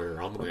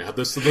underwear. I'm gonna add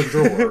this to the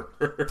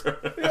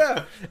drawer.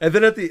 Yeah, and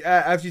then at the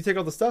after you take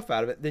all the stuff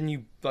out of it, then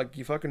you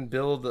fucking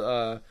build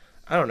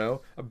I don't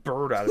know, a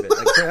bird out of it.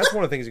 Like that's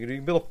one of the things you can do. You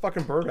can build a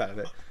fucking bird out of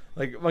it.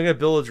 Like am I gonna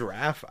build a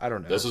giraffe? I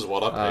don't know. This is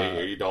what I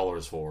pay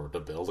 $80 for, to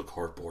build a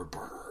cardboard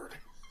bird.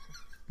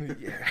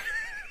 Yeah.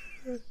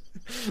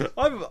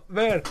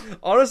 Man,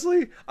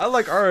 honestly, I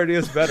like our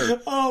ideas better.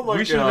 Oh my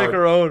We should God. make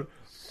our own.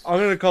 I'm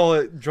gonna call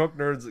it Drunk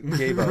Nerds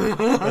Gabo.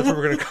 That's what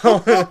we're gonna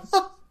call it.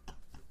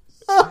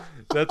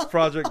 That's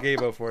Project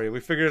Gabo for you.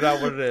 We figured it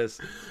out what it is.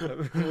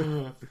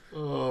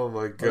 Oh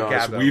my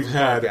gosh,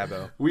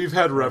 Gabbo. we've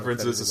had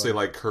references to say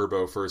like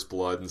Kerbo First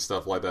Blood and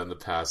stuff like that in the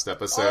past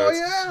episodes.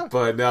 Oh, yeah.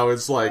 But now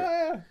it's like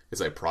Yeah.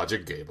 it's like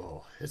Project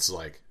Gabo. It's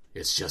like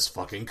it's just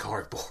fucking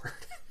cardboard.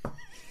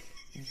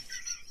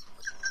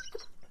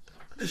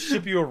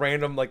 Ship you a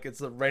random, like it's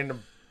a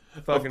random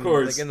fucking, Of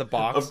course, like in the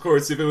box. Of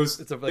course, if it was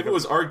It's a- if it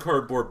was our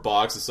cardboard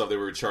box and stuff they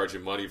were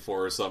charging money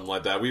for or something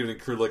like that, we would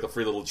include like a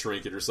free little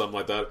trinket or something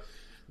like that.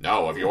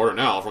 Now, if you order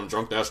now from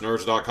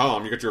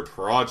drunk-nerds.com, you get your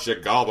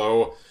Project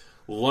Gabo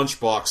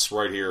lunchbox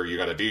right here. You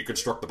got to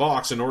deconstruct the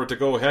box in order to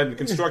go ahead and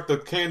construct the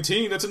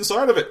canteen that's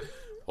inside of it.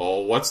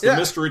 Oh, what's the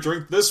mystery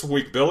drink this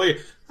week, Billy?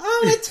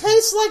 Oh, it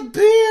tastes like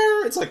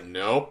beer. It's like,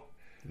 nope.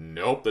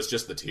 That's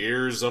just the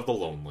tears of the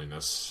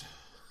loneliness.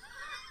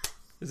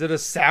 Is it a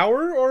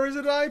sour or is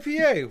it an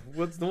IPA?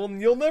 What's the one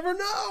you'll never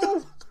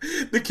know?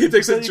 The kid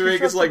takes a Then you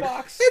drink. It's construct like, the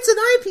box. it's an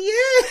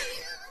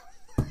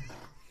IPA.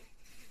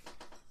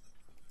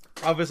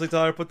 Obviously,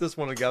 Tyler put this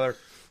one together.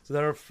 It's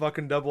another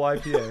fucking double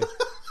IPA.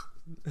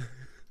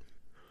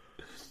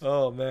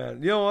 Oh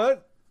man, you know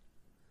what?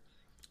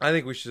 I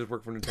think we should just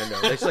work for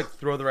Nintendo. They should like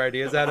throw their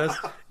ideas at us,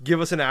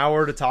 give us an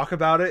hour to talk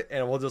about it,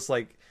 and we'll just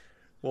make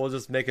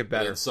it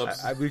better.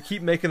 We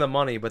keep making the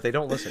money, but they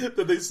don't listen.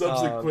 Then they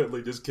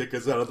subsequently just kick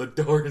us out of the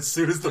door as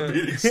soon as the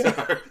meeting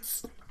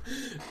starts.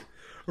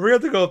 We're gonna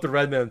have to go up to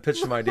Redmond and pitch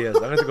some ideas.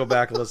 I'm gonna have to go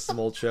back and listen to some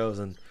old shows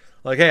and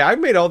like, hey, I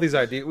made all these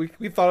ideas.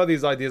 We thought of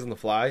these ideas on the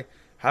fly.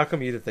 How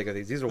come you didn't think of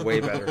these? These are way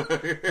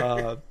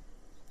better.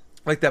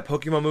 Like that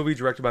Pokemon movie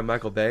directed by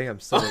Michael Bay. I'm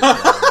so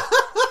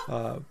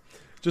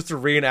just a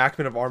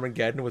reenactment of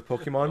Armageddon with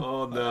Pokemon.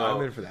 Oh, no.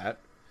 I'm in for that.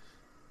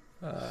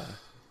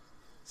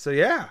 So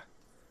yeah,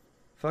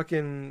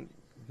 fucking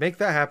make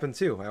that happen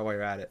too while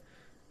you're at it.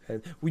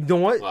 And we know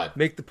what?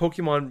 Make the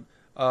Pokemon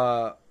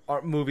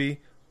art movie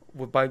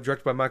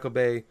directed by Michael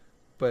Bay,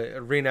 but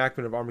a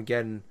reenactment of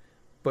Armageddon,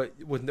 but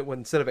with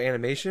instead of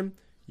animation,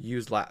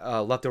 use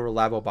leftover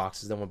Labo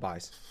boxes no one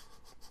buys.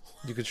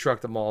 You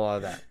construct them all out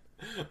of that.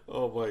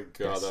 Oh my god,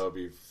 Yes. that would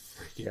be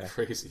freaking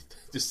crazy.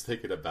 Just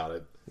thinking about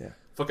it. Yeah.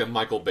 Fucking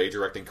Michael Bay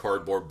directing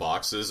cardboard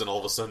boxes, and all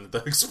of a sudden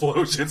the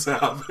explosions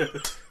happen.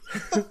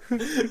 That'd be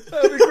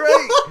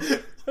great.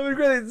 That'd be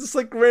great. It's just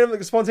like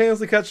randomly,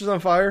 spontaneously catches on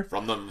fire.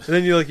 From them. And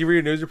then you read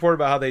a news report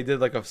about how they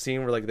did like a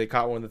scene where like they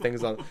caught one of the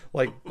things on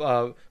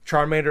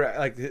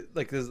Charmander,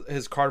 like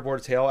his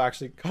cardboard tail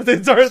actually caught the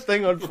entire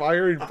thing on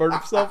fire and burned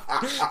himself.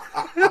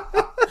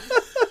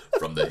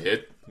 From the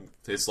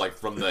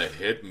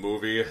hit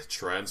movie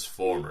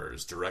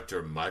Transformers,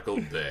 director Michael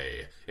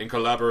Bay, in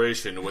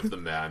collaboration with the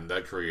man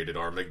that created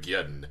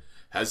Armageddon,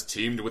 has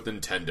teamed with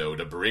Nintendo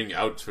to bring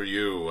out for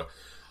you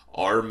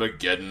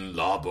Armageddon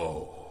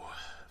Labo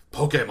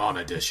Pokemon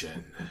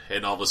Edition.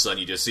 And all of a sudden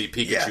you just see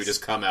Pikachu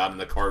just come out in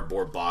the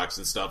cardboard box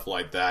and stuff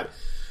like that,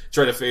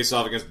 try to face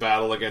off against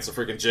a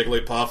freaking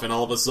Jigglypuff, and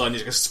all of a sudden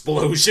just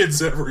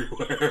explosions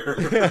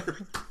everywhere.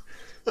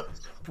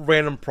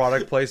 Random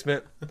product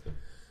placement.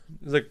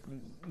 It's like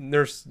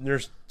Nurse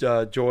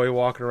Joy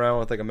walking around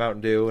with like a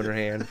Mountain Dew in her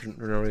hand for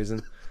no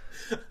reason.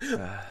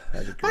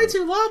 Buy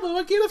 2 Labo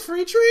and get a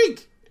free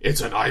drink.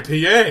 It's an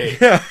IPA.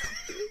 Yeah.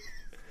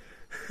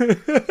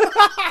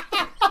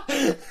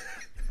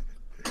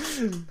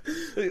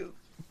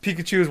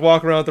 Pikachu is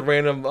walking around with a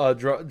random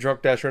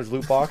drunk Dasher's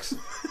loot box.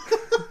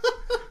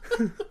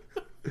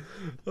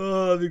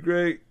 Oh, that'd be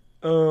great.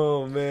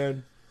 Oh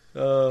man.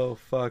 Oh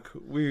fuck.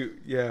 We've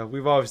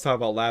always talked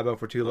about Labo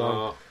for too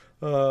long.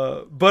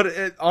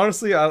 But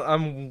honestly,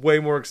 I'm way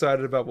more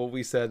excited about what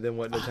we said than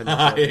what Nintendo said.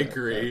 I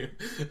agree.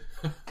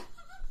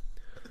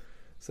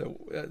 So,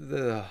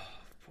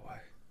 boy,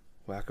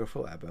 wacko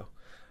for Labo.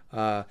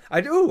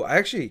 I don't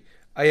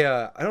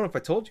know if I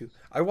told you.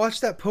 I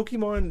watched that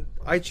Pokemon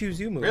I Choose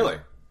You movie. Really?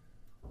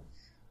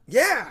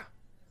 Yeah.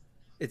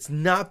 It's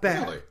not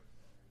bad. Really?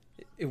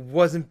 It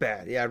wasn't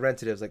bad. Yeah, I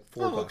rented it. It was like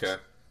 $4. Okay.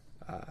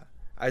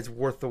 It's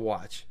worth the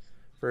watch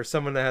for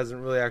someone that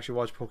hasn't really actually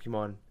watched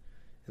Pokemon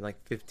in like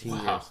 15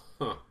 years.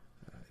 Huh.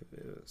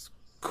 It was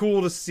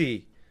cool to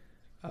see.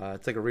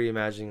 It's like a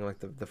reimagining like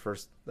the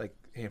first like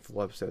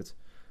handful of episodes.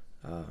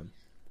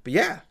 But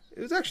yeah,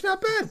 it was actually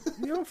not bad.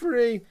 For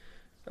a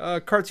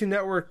Cartoon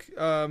Network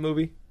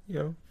movie,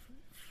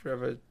 for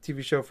a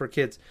TV show for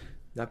kids,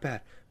 not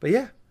bad. But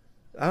yeah,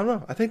 I don't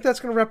know. I think that's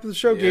gonna wrap up the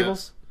show,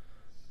 Gables.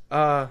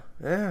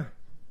 Yeah,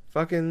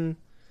 fucking.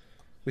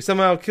 We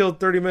somehow killed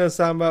 30 minutes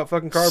talking about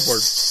fucking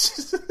cardboard.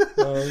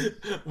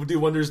 Do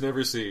wonders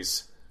never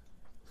cease.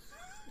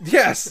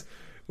 Yes,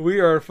 we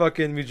are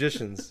fucking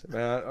musicians,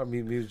 man. I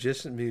mean,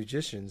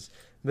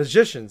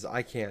 musicians.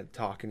 I can't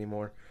talk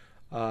anymore.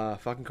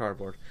 Fucking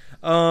cardboard.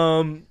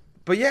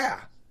 But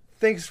yeah,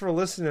 thanks for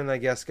listening. I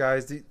guess,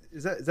 guys.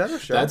 Is that our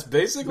show? That's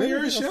basically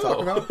our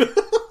show.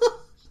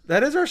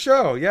 That is our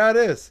show. Yeah, it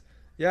is.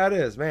 Yeah, it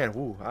is. Man,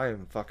 woo, I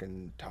am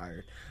fucking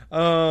tired.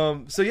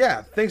 So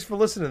yeah, thanks for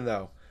listening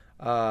though.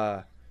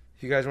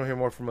 If you guys want to hear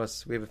more from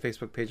us, we have a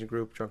Facebook page and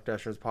group, Drunk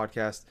Dashers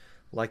Podcast.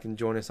 Like and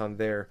join us on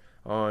there.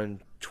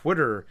 On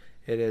Twitter,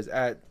 it is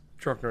at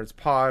Drunk Nerds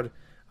Pod.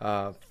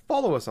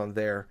 Follow us on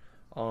there.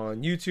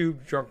 On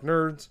YouTube, Drunk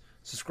Nerds.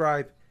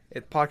 Subscribe.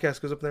 If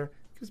podcast goes up there,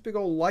 give us a big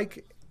old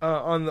like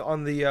on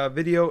the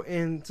video,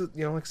 and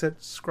like I said,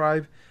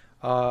 subscribe.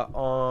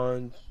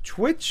 On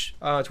Twitch,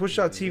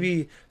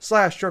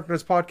 twitch.tv/Drunk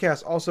Nerds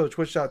Podcast. Also,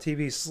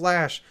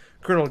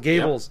 twitch.tv/Colonel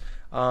Gables.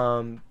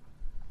 Yep.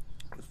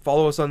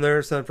 Follow us on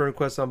there. Send friend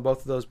requests on both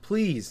of those,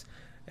 please.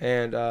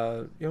 And,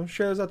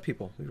 share those out to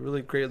people. We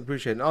really greatly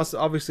appreciate it. And also,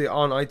 obviously,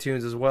 on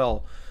iTunes as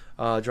well.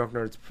 Drunk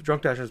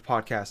Dashers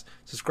Podcast.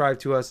 Subscribe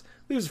to us.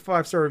 Leave us a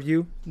 5-star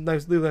review.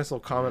 Leave a nice little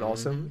comment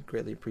also.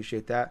 Greatly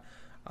appreciate that.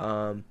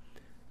 Want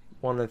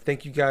to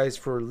thank you guys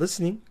for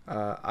listening.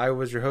 I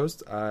was your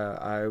host.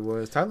 I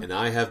was Tyler. And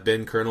I have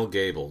been Colonel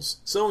Gables.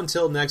 So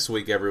until next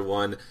week,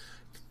 everyone,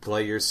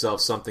 play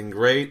yourself something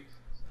great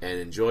and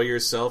enjoy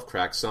yourself.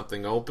 Crack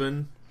something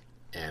open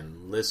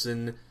and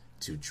listen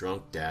to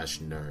Drunk Dash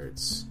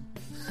Nerds.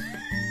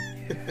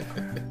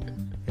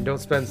 And don't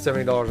spend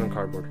 $70 on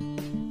cardboard.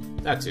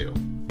 That too.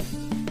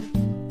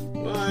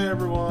 Bye,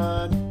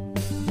 everyone.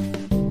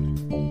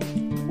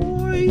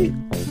 Bye.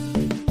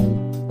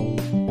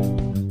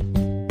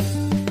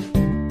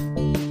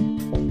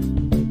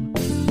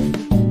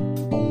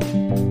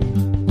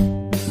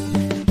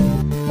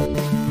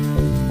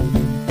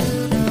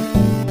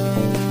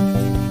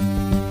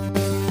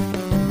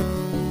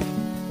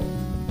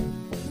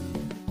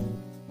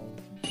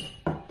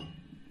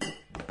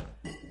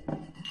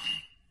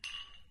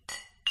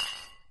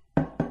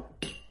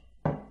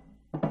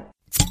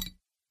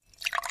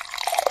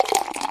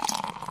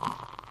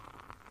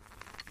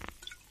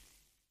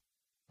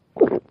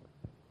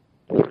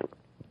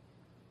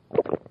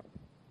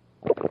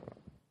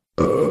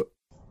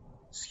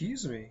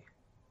 Excuse me.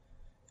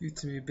 You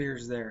too many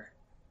beers there.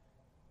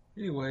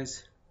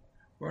 Anyways,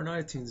 we're on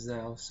iTunes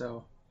now,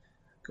 so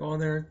go on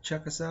there,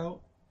 check us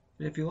out,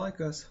 and if you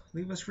like us,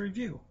 leave us a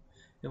review,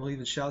 and we'll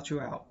even shout you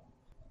out.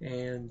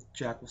 And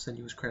Jack will send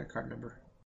you his credit card number.